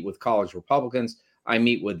 I meet with college Republicans. I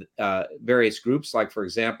meet with various groups, like, for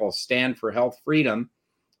example, Stand for Health Freedom,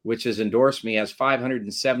 which has endorsed me, has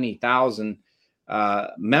 570,000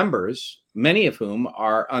 members, many of whom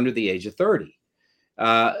are under the age of 30.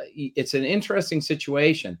 It's an interesting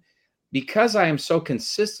situation. Because I am so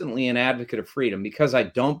consistently an advocate of freedom, because I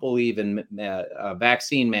don't believe in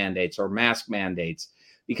vaccine mandates or mask mandates,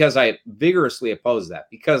 because I vigorously oppose that,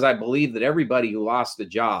 because I believe that everybody who lost a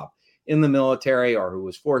job in the military or who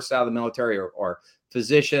was forced out of the military, or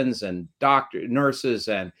physicians and doctors, nurses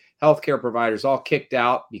and healthcare providers all kicked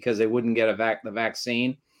out because they wouldn't get the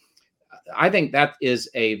vaccine. I think that is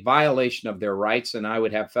a violation of their rights, and I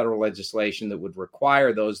would have federal legislation that would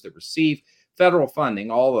require those that receive federal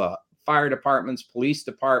funding, all the fire departments, police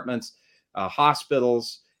departments,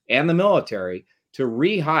 hospitals, and the military, to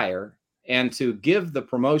rehire and to give the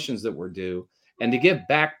promotions that were due and to give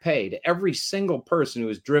back pay to every single person who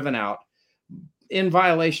is driven out in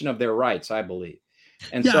violation of their rights, I believe.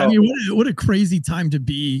 And yeah, so, I mean, what a crazy time to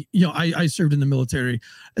be. I served in the military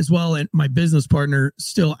as well, and my business partner,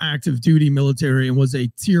 still active duty military, and was a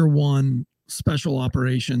tier 1 special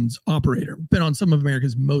operations operator, been on some of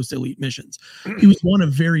America's most elite missions. He was one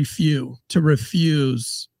of very few to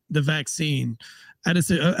refuse the vaccine at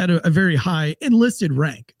a very high enlisted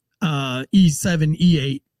rank, E7,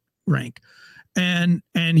 E8 rank. And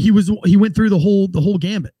he went through the whole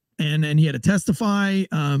gambit. And he had to testify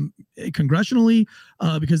congressionally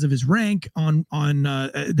because of his rank on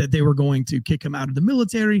that they were going to kick him out of the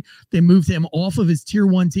military. They moved him off of his tier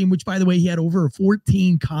 1 team, which, by the way, he had over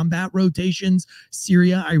 14 combat rotations: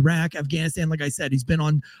 Syria, Iraq, Afghanistan. Like I said, he's been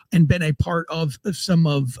on and been a part of some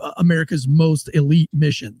of America's most elite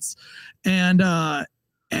missions. And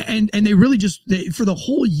they really for the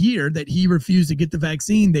whole year that he refused to get the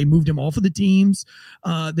vaccine, they moved him off of the teams.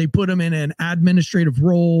 They put him in an administrative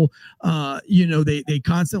role. They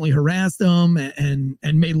constantly harassed him and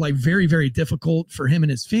made life very, very difficult for him and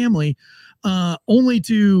his family, only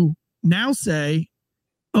to now say,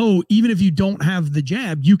 oh, even if you don't have the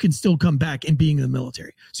jab, you can still come back and being in the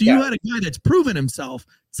military. So you had a guy that's proven himself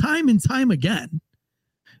time and time again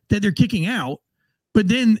that they're kicking out. But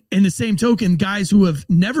then in the same token, guys who have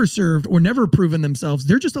never served or never proven themselves,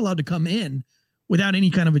 they're just allowed to come in without any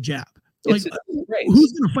kind of a jab. Like,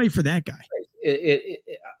 who's going to fight for that guy?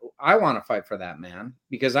 I want to fight for that man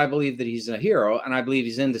because I believe that he's a hero and I believe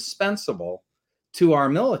he's indispensable to our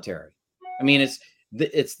military. I mean,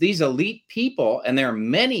 it's these elite people, and there are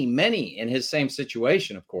many, many in his same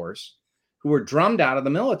situation, of course, who were drummed out of the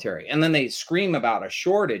military. And then they scream about a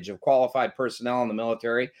shortage of qualified personnel in the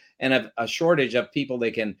military and a shortage of people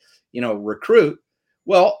they can, recruit.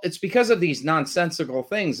 Well, it's because of these nonsensical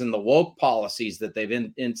things and the woke policies that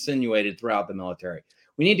they've insinuated throughout the military.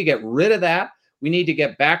 We need to get rid of that. We need to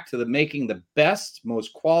get back to making the best,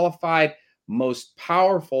 most qualified, most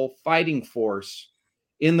powerful fighting force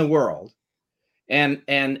in the world, and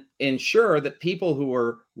ensure that people who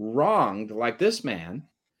were wronged, like this man,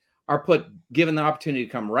 are given the opportunity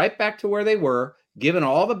to come right back to where they were, given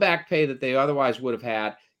all the back pay that they otherwise would have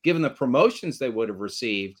had, given the promotions they would have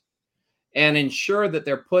received, and ensure that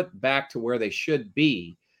they're put back to where they should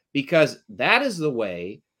be, because that is the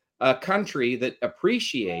way a country that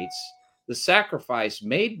appreciates the sacrifice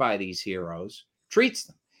made by these heroes treats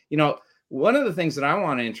them. One of the things that I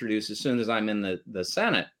want to introduce as soon as I'm in the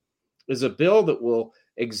Senate is a bill that will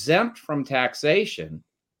exempt from taxation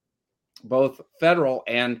both federal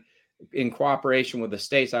and in cooperation with the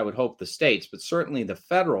states. I would hope the states, but certainly on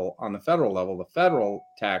the federal level, the federal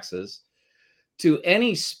taxes to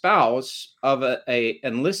any spouse of a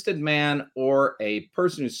enlisted man or a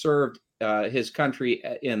person who served his country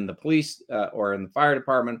in the police or in the fire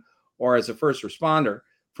department or as a first responder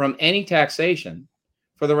from any taxation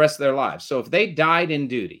for the rest of their lives. So if they died in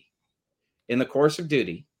the course of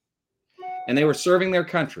duty, and they were serving their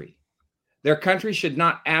country should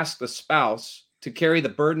not ask the spouse to carry the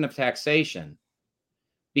burden of taxation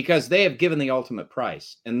because they have given the ultimate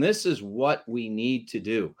price. And this is what we need to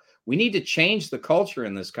do. We need to change the culture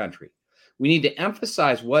in this country. We need to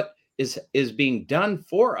emphasize what is being done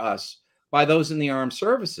for us by those in the armed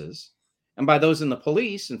services and by those in the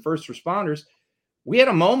police and first responders. We had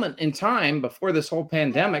a moment in time before this whole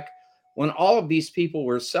pandemic when all of these people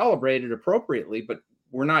were celebrated appropriately, but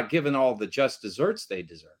were not given all the just desserts they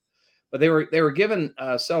deserve. But they were given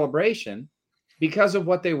a celebration because of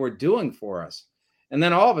what they were doing for us. And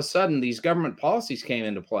then all of a sudden, these government policies came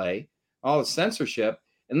into play, all the censorship,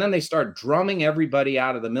 and then they start drumming everybody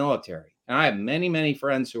out of the military. And I have many, many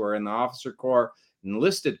friends who are in the officer corps,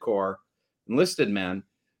 enlisted men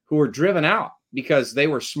who were driven out because they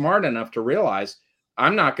were smart enough to realize,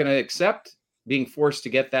 I'm not going to accept being forced to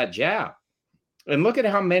get that jab. And look at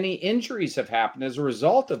how many injuries have happened as a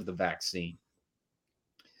result of the vaccine.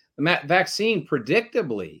 The vaccine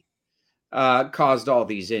predictably caused all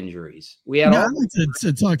these injuries. I'd like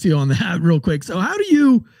to talk to you on that real quick. So how do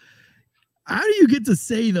you get to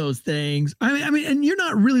say those things? I mean, and you're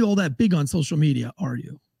not really all that big on social media, are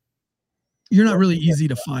you? You're not really easy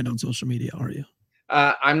to find on social media, are you?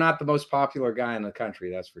 I'm not the most popular guy in the country,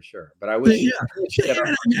 that's for sure. But I wish.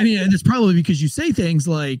 I mean, and it's probably because you say things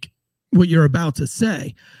like what you're about to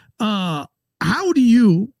say. How do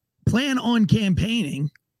you plan on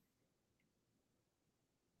campaigning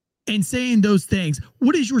and saying those things?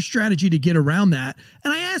 What is your strategy to get around that?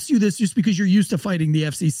 And I ask you this just because you're used to fighting the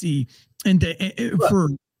FCC and for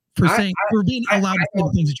being allowed to say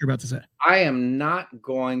the things that you're about to say. I am not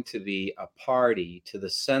going to be a party to the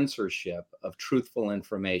censorship of truthful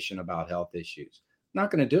information about health issues. I'm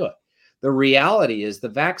not going to do it. The reality is the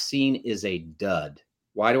vaccine is a dud.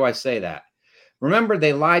 Why do I say that? Remember,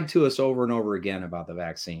 they lied to us over and over again about the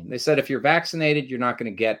vaccine. They said if you're vaccinated, you're not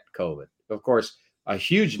going to get COVID. Of course, a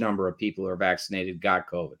huge number of people who are vaccinated got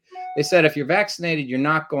COVID. They said if you're vaccinated, you're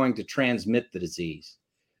not going to transmit the disease,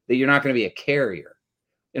 that you're not going to be a carrier.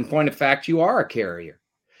 In point of fact, you are a carrier.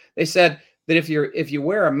 They said that if you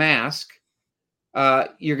wear a mask,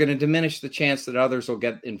 you're going to diminish the chance that others will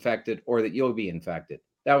get infected or that you'll be infected.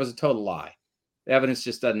 That was a total lie. The evidence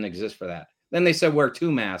just doesn't exist for that. Then they said wear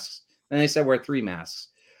 2 masks. Then they said wear 3 masks.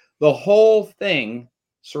 The whole thing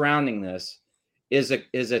surrounding this is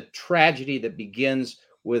a tragedy that begins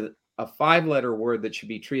with a 5-letter word that should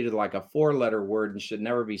be treated like a 4-letter word and should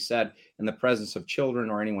never be said in the presence of children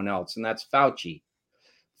or anyone else. And that's Fauci.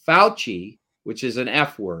 Fauci, which is an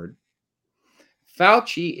F word,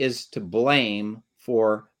 Fauci is to blame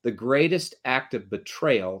for the greatest act of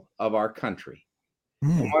betrayal of our country.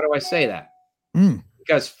 And why do I say that?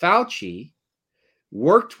 Because Fauci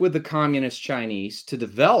worked with the communist Chinese to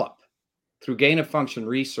develop, through gain-of-function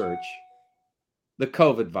research, the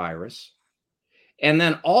COVID virus. and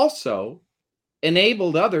then also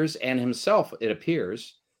enabled others and himself, it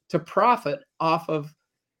appears, to profit off of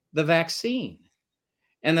the vaccine.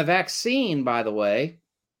 And the vaccine, by the way,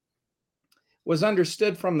 was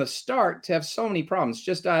understood from the start to have so many problems.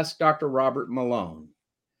 Just ask Dr. Robert Malone.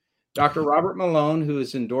 Dr. Robert Malone, who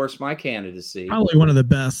has endorsed my candidacy. Probably one of the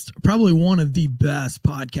best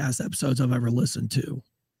podcast episodes I've ever listened to.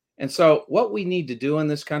 And so what we need to do in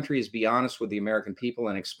this country is be honest with the American people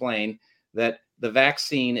and explain that the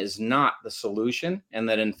vaccine is not the solution, and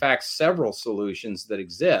that in fact several solutions that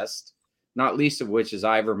exist, not least of which is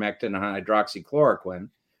ivermectin and hydroxychloroquine,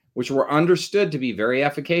 which were understood to be very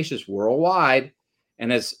efficacious worldwide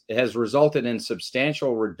and has resulted in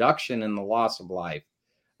substantial reduction in the loss of life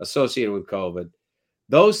associated with COVID.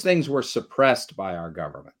 Those things were suppressed by our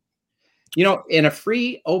government. You know, in a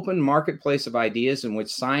free, open marketplace of ideas in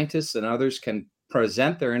which scientists and others can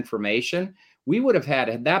present their information, we would have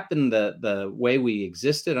had that been the way we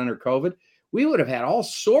existed under COVID, we would have had all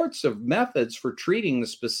sorts of methods for treating the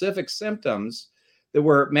specific symptoms that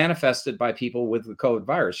were manifested by people with the COVID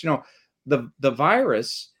virus. You know, the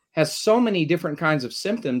virus has so many different kinds of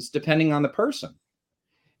symptoms depending on the person.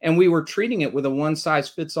 And we were treating it with a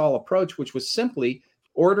one-size-fits-all approach, which was simply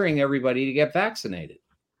ordering everybody to get vaccinated.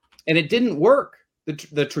 And it didn't work.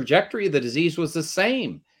 The trajectory of the disease was the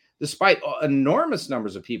same. Despite enormous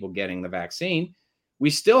numbers of people getting the vaccine,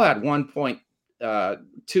 we still had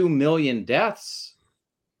 1.2 million deaths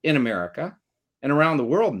in America, and around the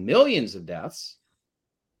world, millions of deaths.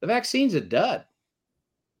 The vaccine's a dud.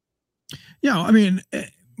 Yeah, I mean,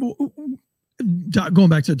 going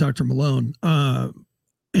back to Dr. Malone,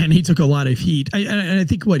 and he took a lot of heat. I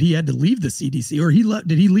think he had to leave the CDC, or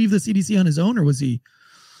did he leave the CDC on his own, or was he?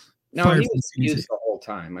 No, he was used the whole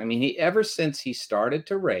time. I mean, ever since he started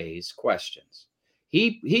to raise questions,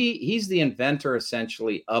 he's the inventor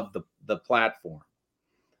essentially of the platform.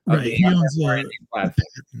 Right. He owns the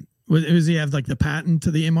platform. Does he have like the patent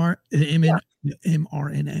to the mRNA? He's a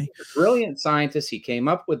brilliant scientist. He came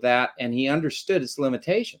up with that, and he understood its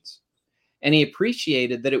limitations, and he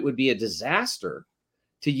appreciated that it would be a disaster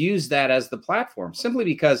to use that as the platform, simply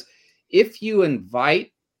because if you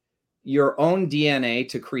invite your own DNA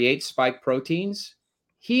to create spike proteins,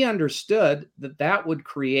 he understood that would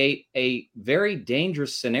create a very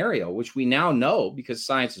dangerous scenario, which we now know because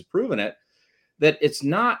science has proven it, that it's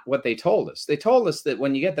not what they told us. They told us that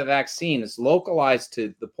when you get the vaccine, it's localized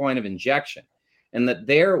to the point of injection, and that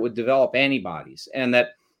there it would develop antibodies, and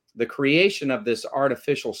that the creation of this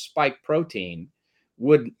artificial spike protein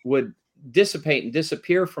would dissipate and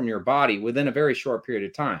disappear from your body within a very short period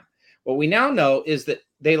of time. What we now know is that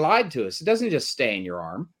they lied to us. It doesn't just stay in your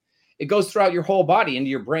arm. It goes throughout your whole body, into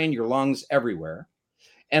your brain, your lungs, everywhere.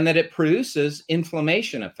 And that it produces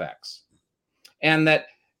inflammation effects. And that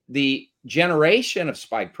the generation of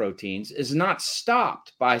spike proteins is not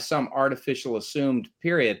stopped by some artificial assumed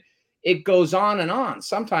period. It goes on and on.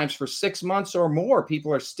 Sometimes for 6 months or more,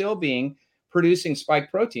 people are still producing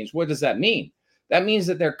spike proteins. What does that mean? That means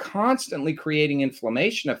that they're constantly creating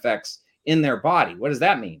inflammation effects in their body. What does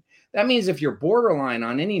that mean? That means if you're borderline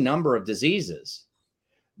on any number of diseases,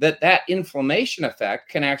 that inflammation effect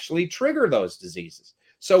can actually trigger those diseases.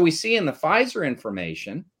 So we see in the Pfizer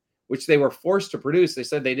information, which they were forced to produce, they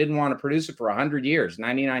said they didn't want to produce it for 100 years,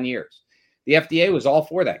 99 years. The FDA was all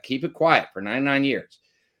for that. Keep it quiet for 99 years.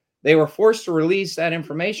 They were forced to release that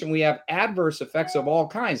information. We have adverse effects of all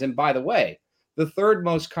kinds. And by the way, the third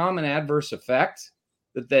most common adverse effect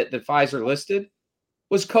that Pfizer listed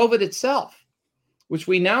was COVID itself, which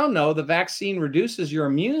we now know the vaccine reduces your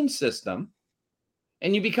immune system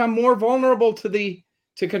and you become more vulnerable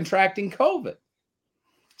to contracting COVID.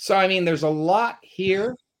 So, I mean, there's a lot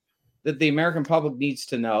here that the American public needs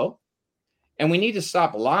to know, and we need to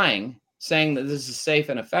stop lying, saying that this is safe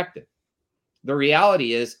and effective. The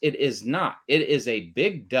reality is it is not. It is a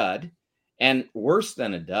big dud, and worse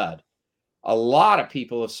than a dud. A lot of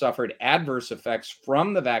people have suffered adverse effects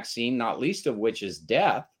from the vaccine, not least of which is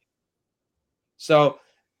death. So,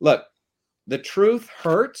 look, the truth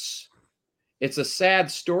hurts. It's a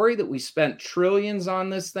sad story that we spent trillions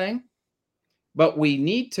on this thing, but we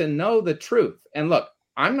need to know the truth. And look,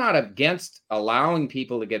 I'm not against allowing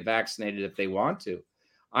people to get vaccinated if they want to.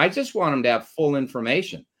 I just want them to have full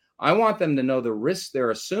information. I want them to know the risks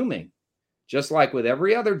they're assuming. Just like with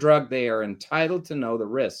every other drug, they are entitled to know the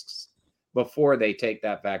risks before they take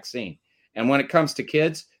that vaccine. And when it comes to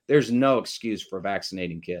kids, there's no excuse for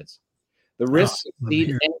vaccinating kids. The risks exceed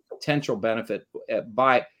any potential benefit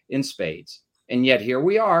in spades. And yet here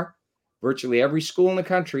we are, virtually every school in the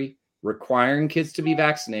country requiring kids to be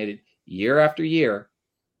vaccinated year after year.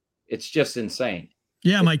 It's just insane.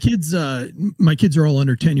 Yeah, my kids are all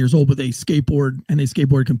under 10 years old, but they skateboard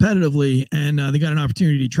competitively, and they got an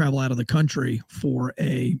opportunity to travel out of the country for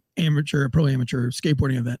a pro amateur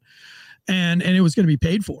skateboarding event, and it was going to be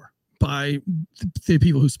paid for by the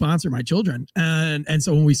people who sponsor my children, and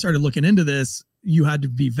so when we started looking into this, you had to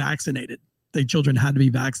be vaccinated. The children had to be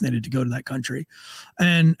vaccinated to go to that country,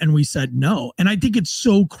 and we said no. And I think it's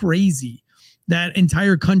so crazy that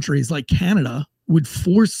entire countries like Canada would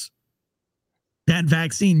force that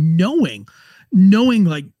vaccine, knowing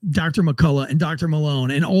like Dr. McCullough and Dr. Malone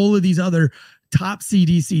and all of these other top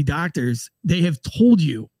CDC doctors, they have told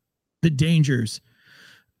you the dangers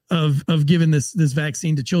of giving this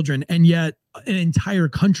vaccine to children, and yet an entire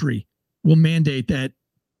country will mandate that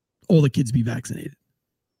all the kids be vaccinated.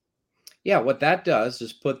 Yeah, what that does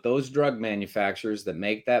is put those drug manufacturers that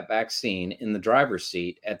make that vaccine in the driver's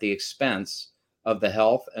seat at the expense of the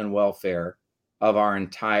health and welfare of our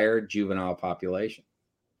entire juvenile population.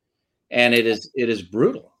 And it is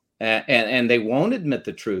brutal. And they won't admit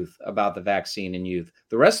the truth about the vaccine in youth.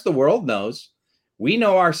 The rest of the world knows. We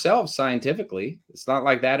know ourselves scientifically. It's not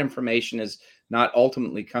like that information has not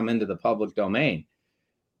ultimately come into the public domain.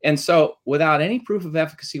 And so without any proof of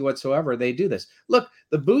efficacy whatsoever, they do this. Look,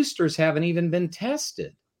 the boosters haven't even been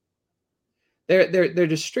tested. They're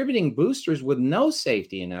distributing boosters with no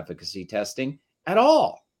safety and efficacy testing at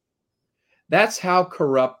all. That's how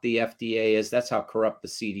corrupt the FDA is. That's how corrupt the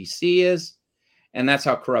CDC is. And that's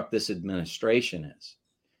how corrupt this administration is.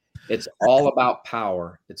 It's all about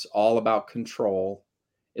power. It's all about control.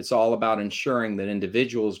 It's all about ensuring that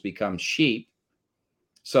individuals become sheep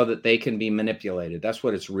so that they can be manipulated. That's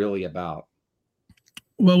what it's really about.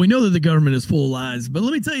 Well, we know that the government is full of lies, but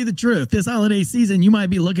let me tell you the truth. This holiday season, you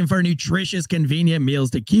might be looking for nutritious, convenient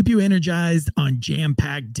meals to keep you energized on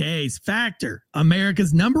jam-packed days. Factor,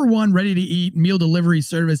 America's #1 ready-to-eat meal delivery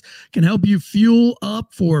service, can help you fuel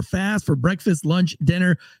up for breakfast, lunch,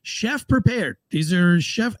 dinner. Chef prepared. These are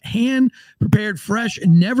chef hand-prepared, fresh,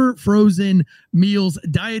 never frozen meals.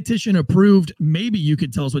 Dietitian approved. Maybe you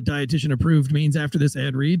could tell us what dietitian approved means after this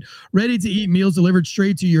ad read. Ready-to-eat meals delivered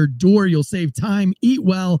straight to your door. You'll save time, eat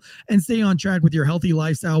well, and stay on track with your healthy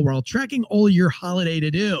lifestyle while tracking all your holiday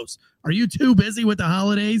to-dos. Are you too busy with the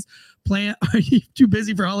holidays? Are you too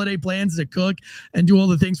busy for holiday plans to cook and do all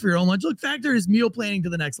the things for your own lunch? Look, Factor is meal planning to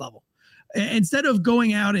the next level. Instead of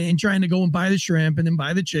going out and trying to go and buy the shrimp and then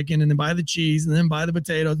buy the chicken and then buy the cheese and then buy the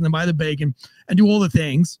potatoes and then buy the bacon and do all the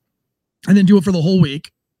things and then do it for the whole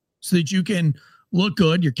week so that you can look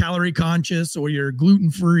good, you're calorie conscious or you're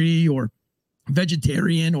gluten-free or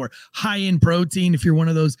vegetarian or high in protein if you're one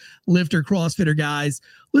of those lifter CrossFitter guys.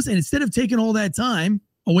 Listen, instead of taking all that time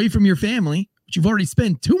away from your family, which you've already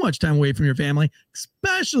spent too much time away from your family,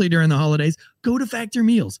 especially during the holidays, go to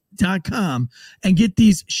factormeals.com and get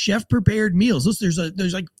these chef prepared meals. Listen,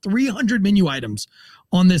 there's like 300 menu items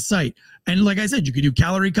on this site. And like I said, you could do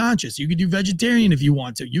calorie conscious. You could do vegetarian if you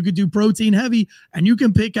want to. You could do protein heavy, and you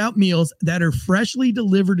can pick out meals that are freshly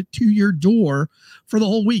delivered to your door for the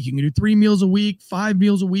whole week. You can do 3 meals a week, 5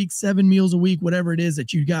 meals a week, 7 meals a week, whatever it is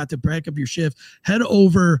that you got to pack up your shift. Head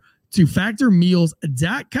over to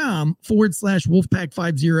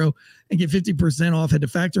factormeals.com/Wolfpack50 and get 50% off. Head to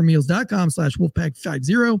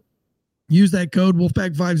factormeals.com/Wolfpack50. Use that code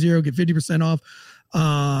Wolfpack50, get 50% off.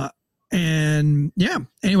 And yeah,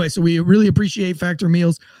 anyway, so we really appreciate Factor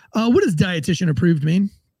Meals. What does dietitian approved mean?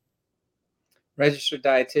 Registered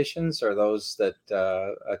dietitians are those that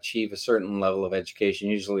achieve a certain level of education,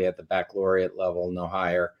 usually at the baccalaureate level, no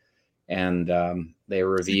higher. And they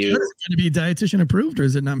review. Is it going to be dietitian approved, or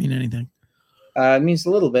does it not mean anything? It means a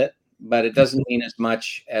little bit, but it doesn't mean as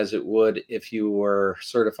much as it would if you were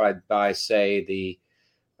certified by, say, the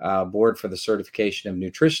Board for the Certification of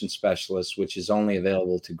Nutrition Specialists, which is only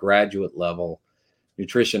available to graduate level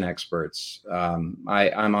nutrition experts. I've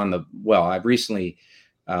recently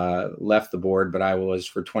left the board, but I was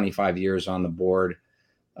for 25 years on the board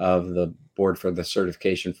of the Board for the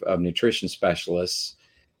Certification of Nutrition Specialists.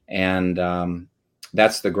 And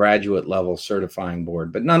that's the graduate level certifying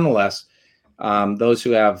board. But nonetheless, those who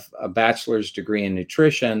have a bachelor's degree in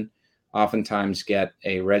nutrition oftentimes get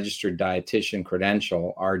a registered dietitian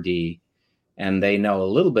credential, RD, and they know a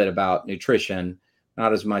little bit about nutrition,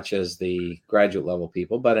 not as much as the graduate level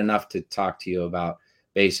people, but enough to talk to you about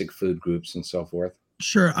basic food groups and so forth.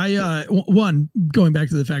 Sure. Going back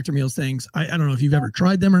to the Factor Meals things, I don't know if you've ever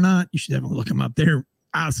tried them or not. You should definitely look them up. They're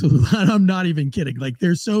absolutely, I'm not even kidding. Like,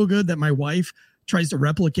 they're so good that my wife tries to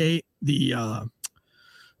replicate the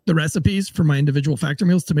recipes for my individual Factor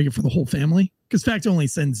Meals to make it for the whole family, because Factor only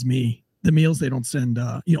sends me the meals. They don't send,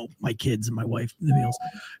 my kids and my wife the meals.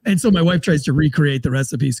 And so my wife tries to recreate the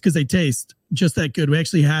recipes because they taste just that good. We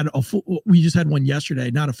actually had we just had one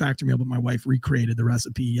yesterday, not a factor meal, but my wife recreated the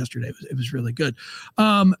recipe yesterday. It was really good.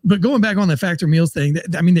 But going back on the factor meals thing,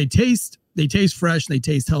 they taste fresh. They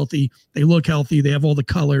taste healthy. They look healthy. They have all the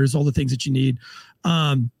colors, all the things that you need.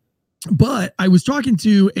 But I was talking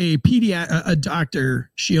to a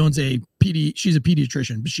doctor. She owns she's a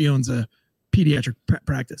pediatrician, but she owns a pediatric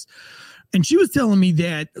practice. And she was telling me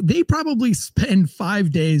that they probably spend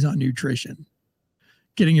 5 days on nutrition,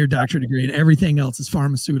 getting your doctorate degree, and everything else is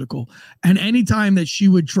pharmaceutical. And anytime that she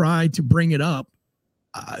would try to bring it up,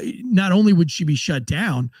 not only would she be shut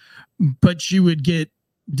down, but she would get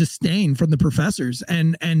disdain from the professors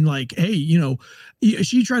and like, hey,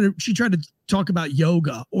 she tried to talk about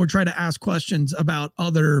yoga or try to ask questions about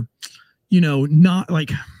other, not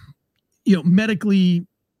like, medically.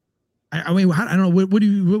 I mean, I don't know. What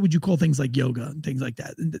would you call things like yoga and things like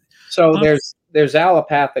that? So there's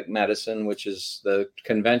allopathic medicine, which is the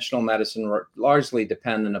conventional medicine largely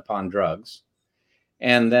dependent upon drugs.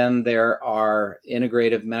 And then there are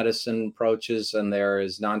integrative medicine approaches, and there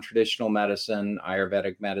is non-traditional medicine,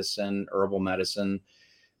 Ayurvedic medicine, herbal medicine,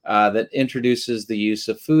 that introduces the use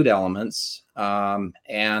of food elements.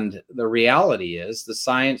 And the reality is the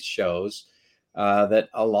science shows that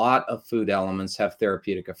a lot of food elements have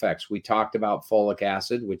therapeutic effects. We talked about folic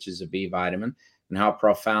acid, which is a B vitamin, and how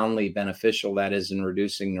profoundly beneficial that is in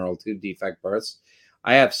reducing neural tube defect births.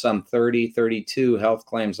 I have some 32 health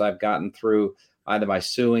claims I've gotten through either by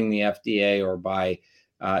suing the FDA or by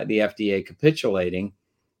the FDA capitulating,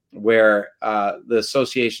 where the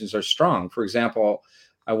associations are strong. For example,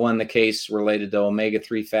 I won the case related to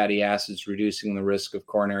omega-3 fatty acids reducing the risk of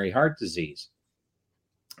coronary heart disease.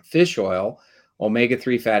 Fish oil,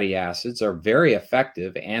 omega-3 fatty acids are very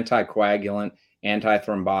effective anticoagulant,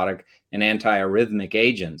 antithrombotic, and antiarrhythmic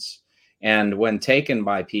agents. And when taken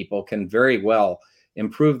by people, can very well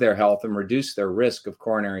improve their health and reduce their risk of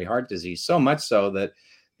coronary heart disease. So much so that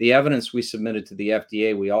the evidence we submitted to the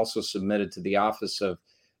FDA, we also submitted to the Office of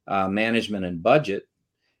Management and Budget.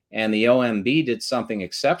 And the OMB did something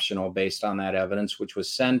exceptional based on that evidence, which was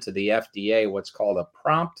sent to the FDA what's called a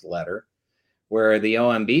prompt letter, where the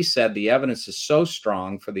OMB said the evidence is so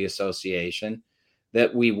strong for the association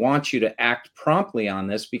that we want you to act promptly on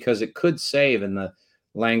this because it could save, in the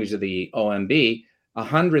language of the OMB,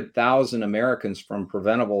 100,000 Americans from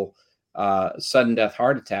preventable sudden death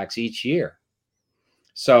heart attacks each year.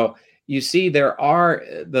 So you see, there are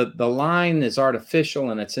the line is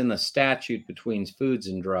artificial and it's in the statute between foods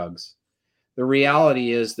and drugs. The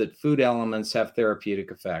reality is that food elements have therapeutic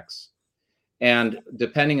effects. And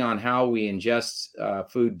depending on how we ingest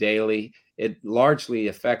food daily, it largely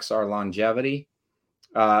affects our longevity.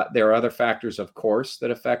 There are other factors, of course,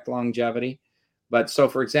 that affect longevity. But so,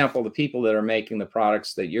 for example, the people that are making the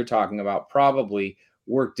products that you're talking about probably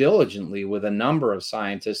work diligently with a number of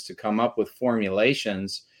scientists to come up with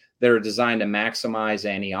formulations that are designed to maximize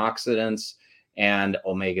antioxidants and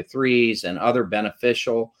omega-3s and other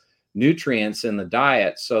beneficial nutrients in the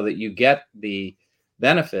diet so that you get the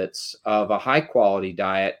benefits of a high quality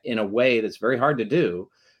diet in a way that's very hard to do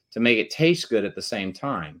to make it taste good at the same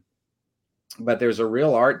time. But there's a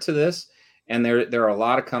real art to this. And there are a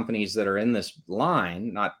lot of companies that are in this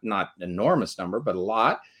line, not enormous number, but a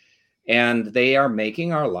lot. And they are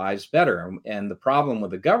making our lives better. And the problem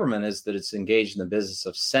with the government is that it's engaged in the business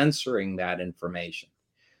of censoring that information.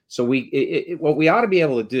 So what we ought to be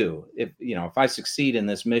able to do, if I succeed in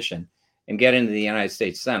this mission and get into the United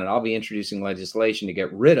States Senate, I'll be introducing legislation to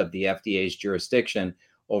get rid of the FDA's jurisdiction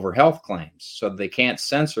over health claims so that they can't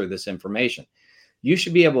censor this information. You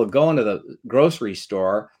should be able to go into the grocery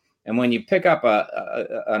store, and when you pick up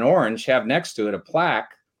an orange, have next to it a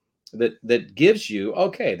plaque that gives you,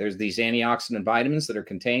 okay, there's these antioxidant vitamins that are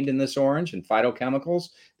contained in this orange and phytochemicals.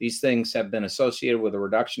 These things have been associated with a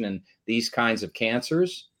reduction in these kinds of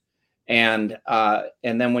cancers. And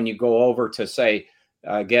then when you go over to, say,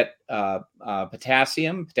 get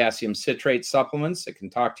potassium citrate supplements, it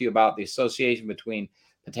can talk to you about the association between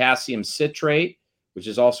potassium citrate, which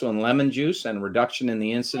is also in lemon juice, and reduction in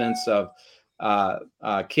the incidence of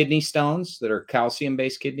kidney stones that are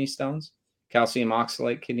calcium-based kidney stones, calcium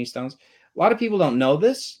oxalate kidney stones. A lot of people don't know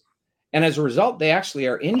this. And as a result, they actually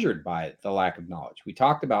are injured by it, the lack of knowledge. We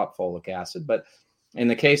talked about folic acid, but in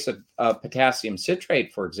the case of potassium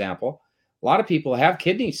citrate, for example, a lot of people have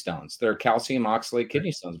kidney stones. They're calcium oxalate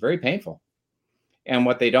kidney stones, very painful. And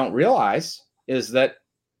what they don't realize is that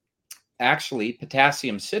actually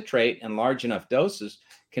potassium citrate in large enough doses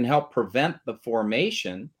can help prevent the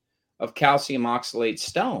formation of calcium oxalate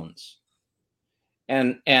stones.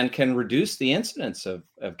 and can reduce the incidence of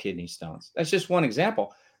kidney stones. That's just one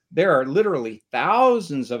example. There are literally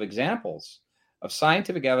thousands of examples of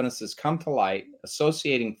scientific evidence that's come to light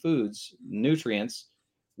associating foods, nutrients,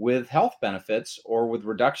 with health benefits or with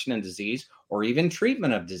reduction in disease or even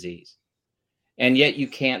treatment of disease. And yet you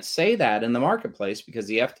can't say that in the marketplace because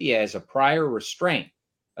the FDA has a prior restraint,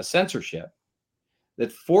 a censorship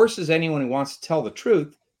that forces anyone who wants to tell the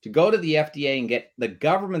truth to go to the FDA and get the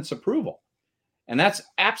government's approval. And that's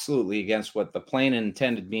absolutely against what the plain and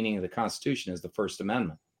intended meaning of the Constitution is, the First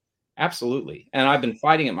Amendment. Absolutely. And I've been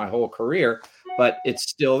fighting it my whole career, but it's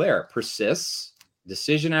still there. It persists,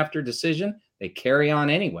 decision after decision, they carry on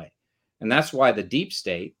anyway. And that's why the deep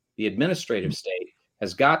state, the administrative state,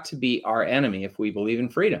 has got to be our enemy if we believe in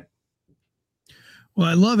freedom. Well,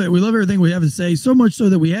 I love it. We love everything we have to say, so much so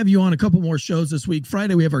that we have you on a couple more shows this week.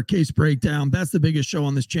 Friday, we have our case breakdown. That's the biggest show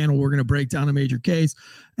on this channel. We're going to break down a major case,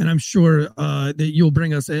 and I'm sure that you'll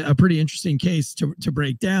bring us a pretty interesting case to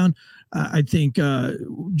break down. I think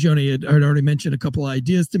Joni had already mentioned a couple of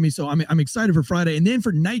ideas to me, so I'm excited for Friday. And then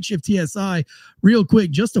for Night Shift TSI, real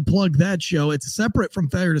quick, just to plug that show, it's separate from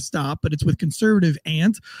Failure to Stop, but it's with Conservative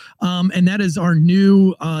Ant, and that is our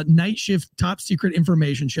new Night Shift Top Secret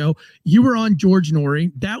Information show. You were on George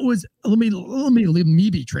Norrie. That was, let me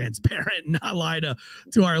be transparent and not lie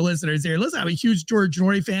to our listeners here. Listen, I'm a huge George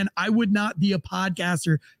Norrie fan. I would not be a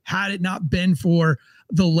podcaster had it not been for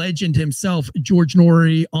the legend himself, George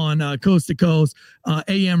Norrie, on Coast to Coast,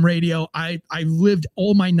 AM radio. I lived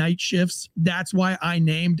all my night shifts. That's why I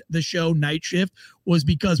named the show Night Shift, was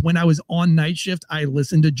because when I was on night shift, I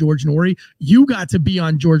listened to George Norrie. You got to be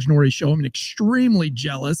on George Norrie's show. I'm extremely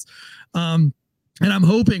jealous. And I'm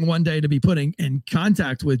hoping one day to be putting in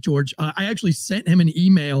contact with George. I actually sent him an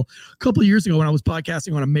email a couple of years ago when I was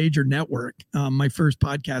podcasting on a major network, my first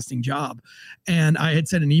podcasting job. And I had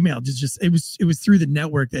sent an email. It was through the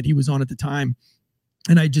network that he was on at the time.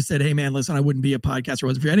 And I just said, hey, man, listen, I wouldn't be a podcaster.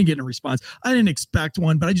 I didn't get a response. I didn't expect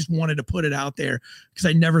one, but I just wanted to put it out there because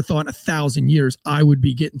I never thought in 1,000 years I would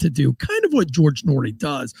be getting to do kind of what George Norrie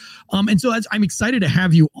does. And so I'm excited to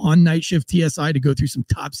have you on Night Shift TSI to go through some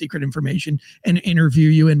top secret information and interview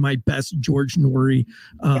you in my best George Norrie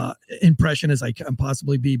impression as I can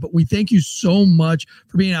possibly be. But we thank you so much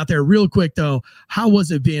for being out there. Real quick, though, how was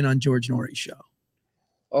it being on George Norrie's show?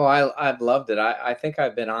 Oh, I've loved it. I think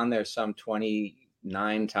I've been on there some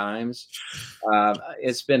 29 times.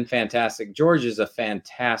 It's been fantastic. George is a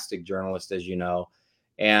fantastic journalist, as you know.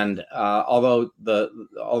 And although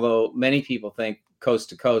many people think coast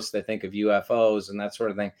to coast, they think of UFOs and that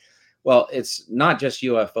sort of thing. Well, it's not just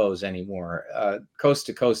UFOs anymore. Coast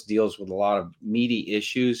to Coast deals with a lot of meaty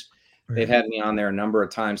issues. Right. They've had me on there a number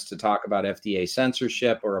of times to talk about FDA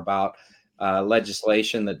censorship or about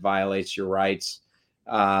legislation that violates your rights.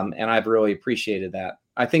 And I've really appreciated that.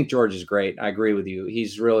 I think George is great. I agree with you.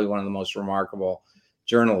 He's really one of the most remarkable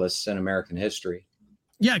journalists in American history.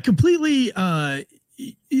 Yeah, completely.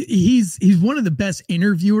 He's one of the best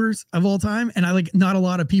interviewers of all time. And not a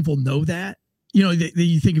lot of people know that. You know,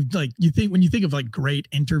 you think of when you think of great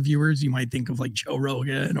interviewers, you might think of Joe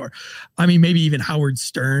Rogan or, maybe even Howard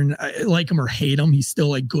Stern. I like him or hate him, he's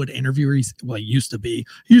still a good interviewer. He used to be.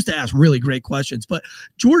 He used to ask really great questions. But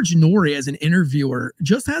George Norrie as an interviewer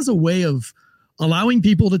just has a way of allowing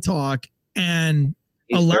people to talk and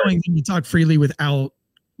allowing them to talk freely without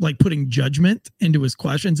putting judgment into his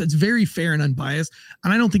questions. It's very fair and unbiased.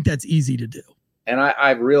 And I don't think that's easy to do. And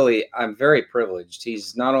I'm very privileged.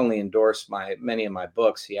 He's not only endorsed many of my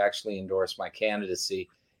books, he actually endorsed my candidacy.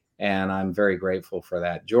 And I'm very grateful for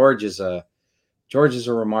that. George is a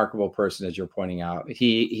remarkable person, as you're pointing out.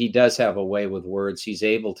 He does have a way with words. He's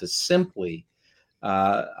able to simply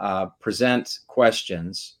present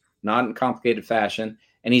questions, not in complicated fashion,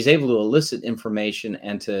 and he's able to elicit information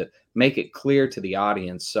and to make it clear to the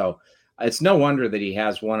audience. So it's no wonder that he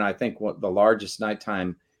has the largest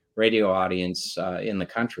nighttime radio audience in the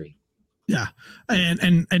country. Yeah.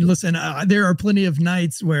 And listen, there are plenty of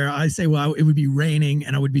nights where I say, well, it would be raining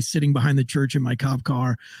and I would be sitting behind the church in my cop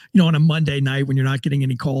car, on a Monday night when you're not getting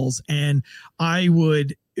any calls. And I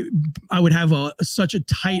would have such a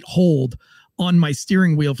tight hold on my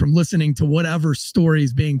steering wheel from listening to whatever story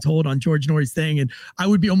is being told on George Norrie's thing. And I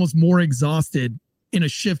would be almost more exhausted in a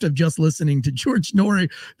shift of just listening to George Norrie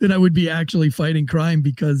than I would be actually fighting crime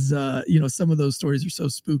because, some of those stories are so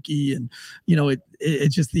spooky and,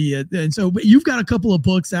 it's just and so but you've got a couple of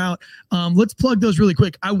books out. Let's plug those really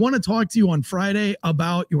quick. I want to talk to you on Friday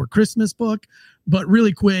about your Christmas book, but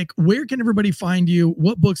really quick, where can everybody find you?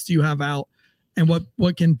 What books do you have out and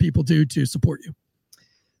what can people do to support you?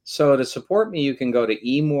 So to support me, you can go to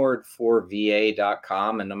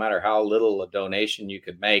emord4va.com, and no matter how little a donation you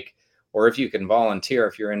could make, or if you can volunteer,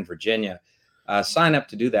 if you're in Virginia, sign up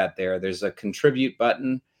to do that there. There's a contribute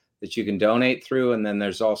button that you can donate through, and then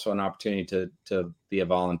there's also an opportunity to be a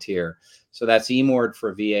volunteer. So that's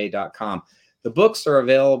emord4va.com. The books are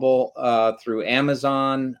available through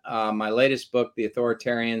Amazon. My latest book, The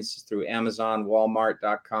Authoritarians, is through Amazon,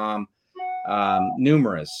 Walmart.com,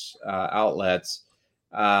 numerous outlets.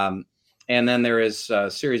 And then there is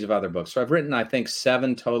a series of other books. So I've written, I think,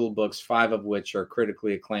 7 total books, 5 of which are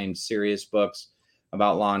critically acclaimed serious books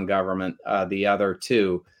about law and government. The other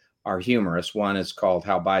 2 are humorous. One is called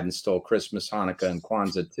How Biden Stole Christmas, Hanukkah, and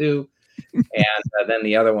Kwanzaa Too. And then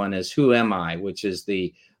the other one is Who Am I?, which is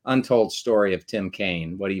the untold story of Tim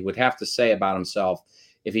Kaine, what he would have to say about himself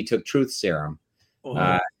if he took truth serum.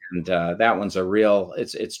 And that one's a real,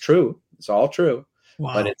 it's true. It's all true.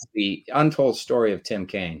 Wow. But it's the untold story of Tim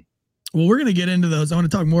Kaine. Well, we're going to get into those. I want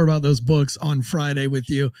to talk more about those books on Friday with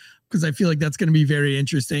you, because I feel like that's going to be very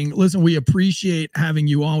interesting. Listen, we appreciate having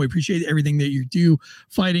you on. We appreciate everything that you do,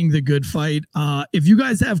 fighting the good fight. If you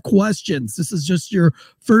guys have questions, this is just your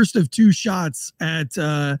first of 2 shots at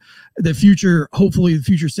the future, hopefully the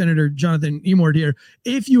future Senator Jonathan Emord here.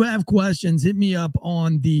 If you have questions, hit me up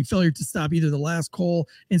on the Failure to Stop, either the Last Call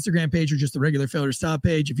Instagram page or just the regular Failure to Stop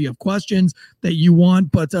page if you have questions that you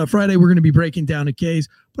want. But Friday, we're going to be breaking down a case.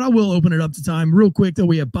 But I will open it up to time real quick, though.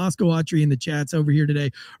 We have Bosco Autry in the chats over here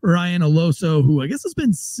today. Ryan Aloso, who I guess has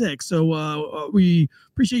been sick. So we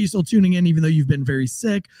appreciate you still tuning in, even though you've been very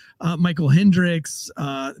sick. Michael Hendricks,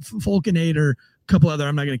 Falconator, a couple other.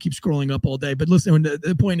 I'm not going to keep scrolling up all day. But listen,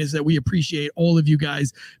 the point is that we appreciate all of you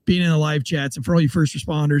guys being in the live chats. And for all you first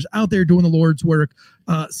responders out there doing the Lord's work,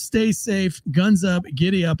 stay safe, guns up,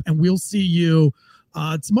 giddy up, and we'll see you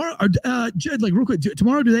tomorrow. Jed, like real quick,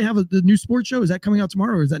 tomorrow, do they have the new sports show? Is that coming out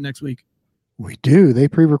tomorrow, or is that next week? We do. They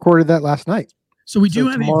pre-recorded that last night. So we do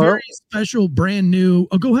have tomorrow, a very special, brand new.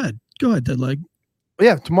 Oh, go ahead, Ted. Like,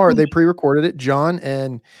 yeah, tomorrow they pre-recorded it. John,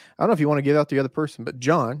 and I don't know if you want to give out the other person, but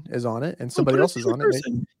John is on it, and somebody else is on it.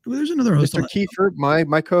 There's another host. Mr. Kiefer,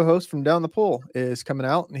 my co-host from down the pool, is coming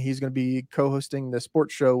out, and he's going to be co-hosting the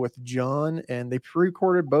sports show with John. And they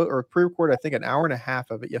pre-recorded I think an hour and a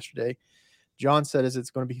half of it yesterday. John said it's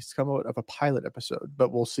going to be somewhat of a pilot episode,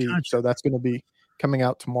 but we'll see. Gotcha. So that's going to be coming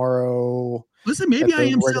out tomorrow. Listen, maybe I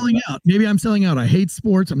am selling out. Maybe I'm selling out. I hate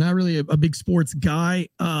sports. I'm not really a big sports guy,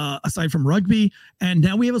 aside from rugby. And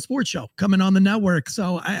now we have a sports show coming on the network.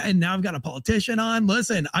 So and now I've got a politician on.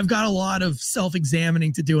 Listen, I've got a lot of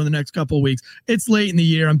self-examining to do in the next couple of weeks. It's late in the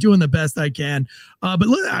year. I'm doing the best I can. But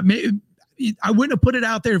look, I wouldn't have put it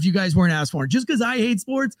out there if you guys weren't asked for it. Just because I hate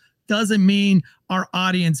sports doesn't mean our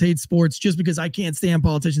audience hates sports. Just because I can't stand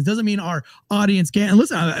politicians doesn't mean our audience can't. And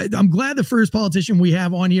listen, I'm glad the first politician we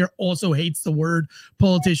have on here also hates the word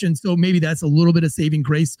politician. So maybe that's a little bit of saving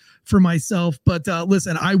grace for myself. But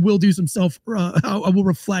listen, I will do some I will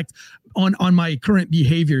reflect on my current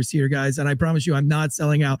behaviors here, guys. And I promise you, I'm not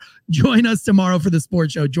selling out. Join us tomorrow for the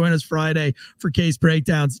sports show. Join us Friday for case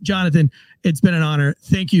breakdowns. Jonathan, it's been an honor.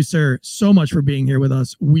 Thank you, sir, so much for being here with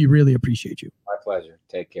us. We really appreciate you. My pleasure.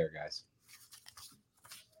 Take care, guys.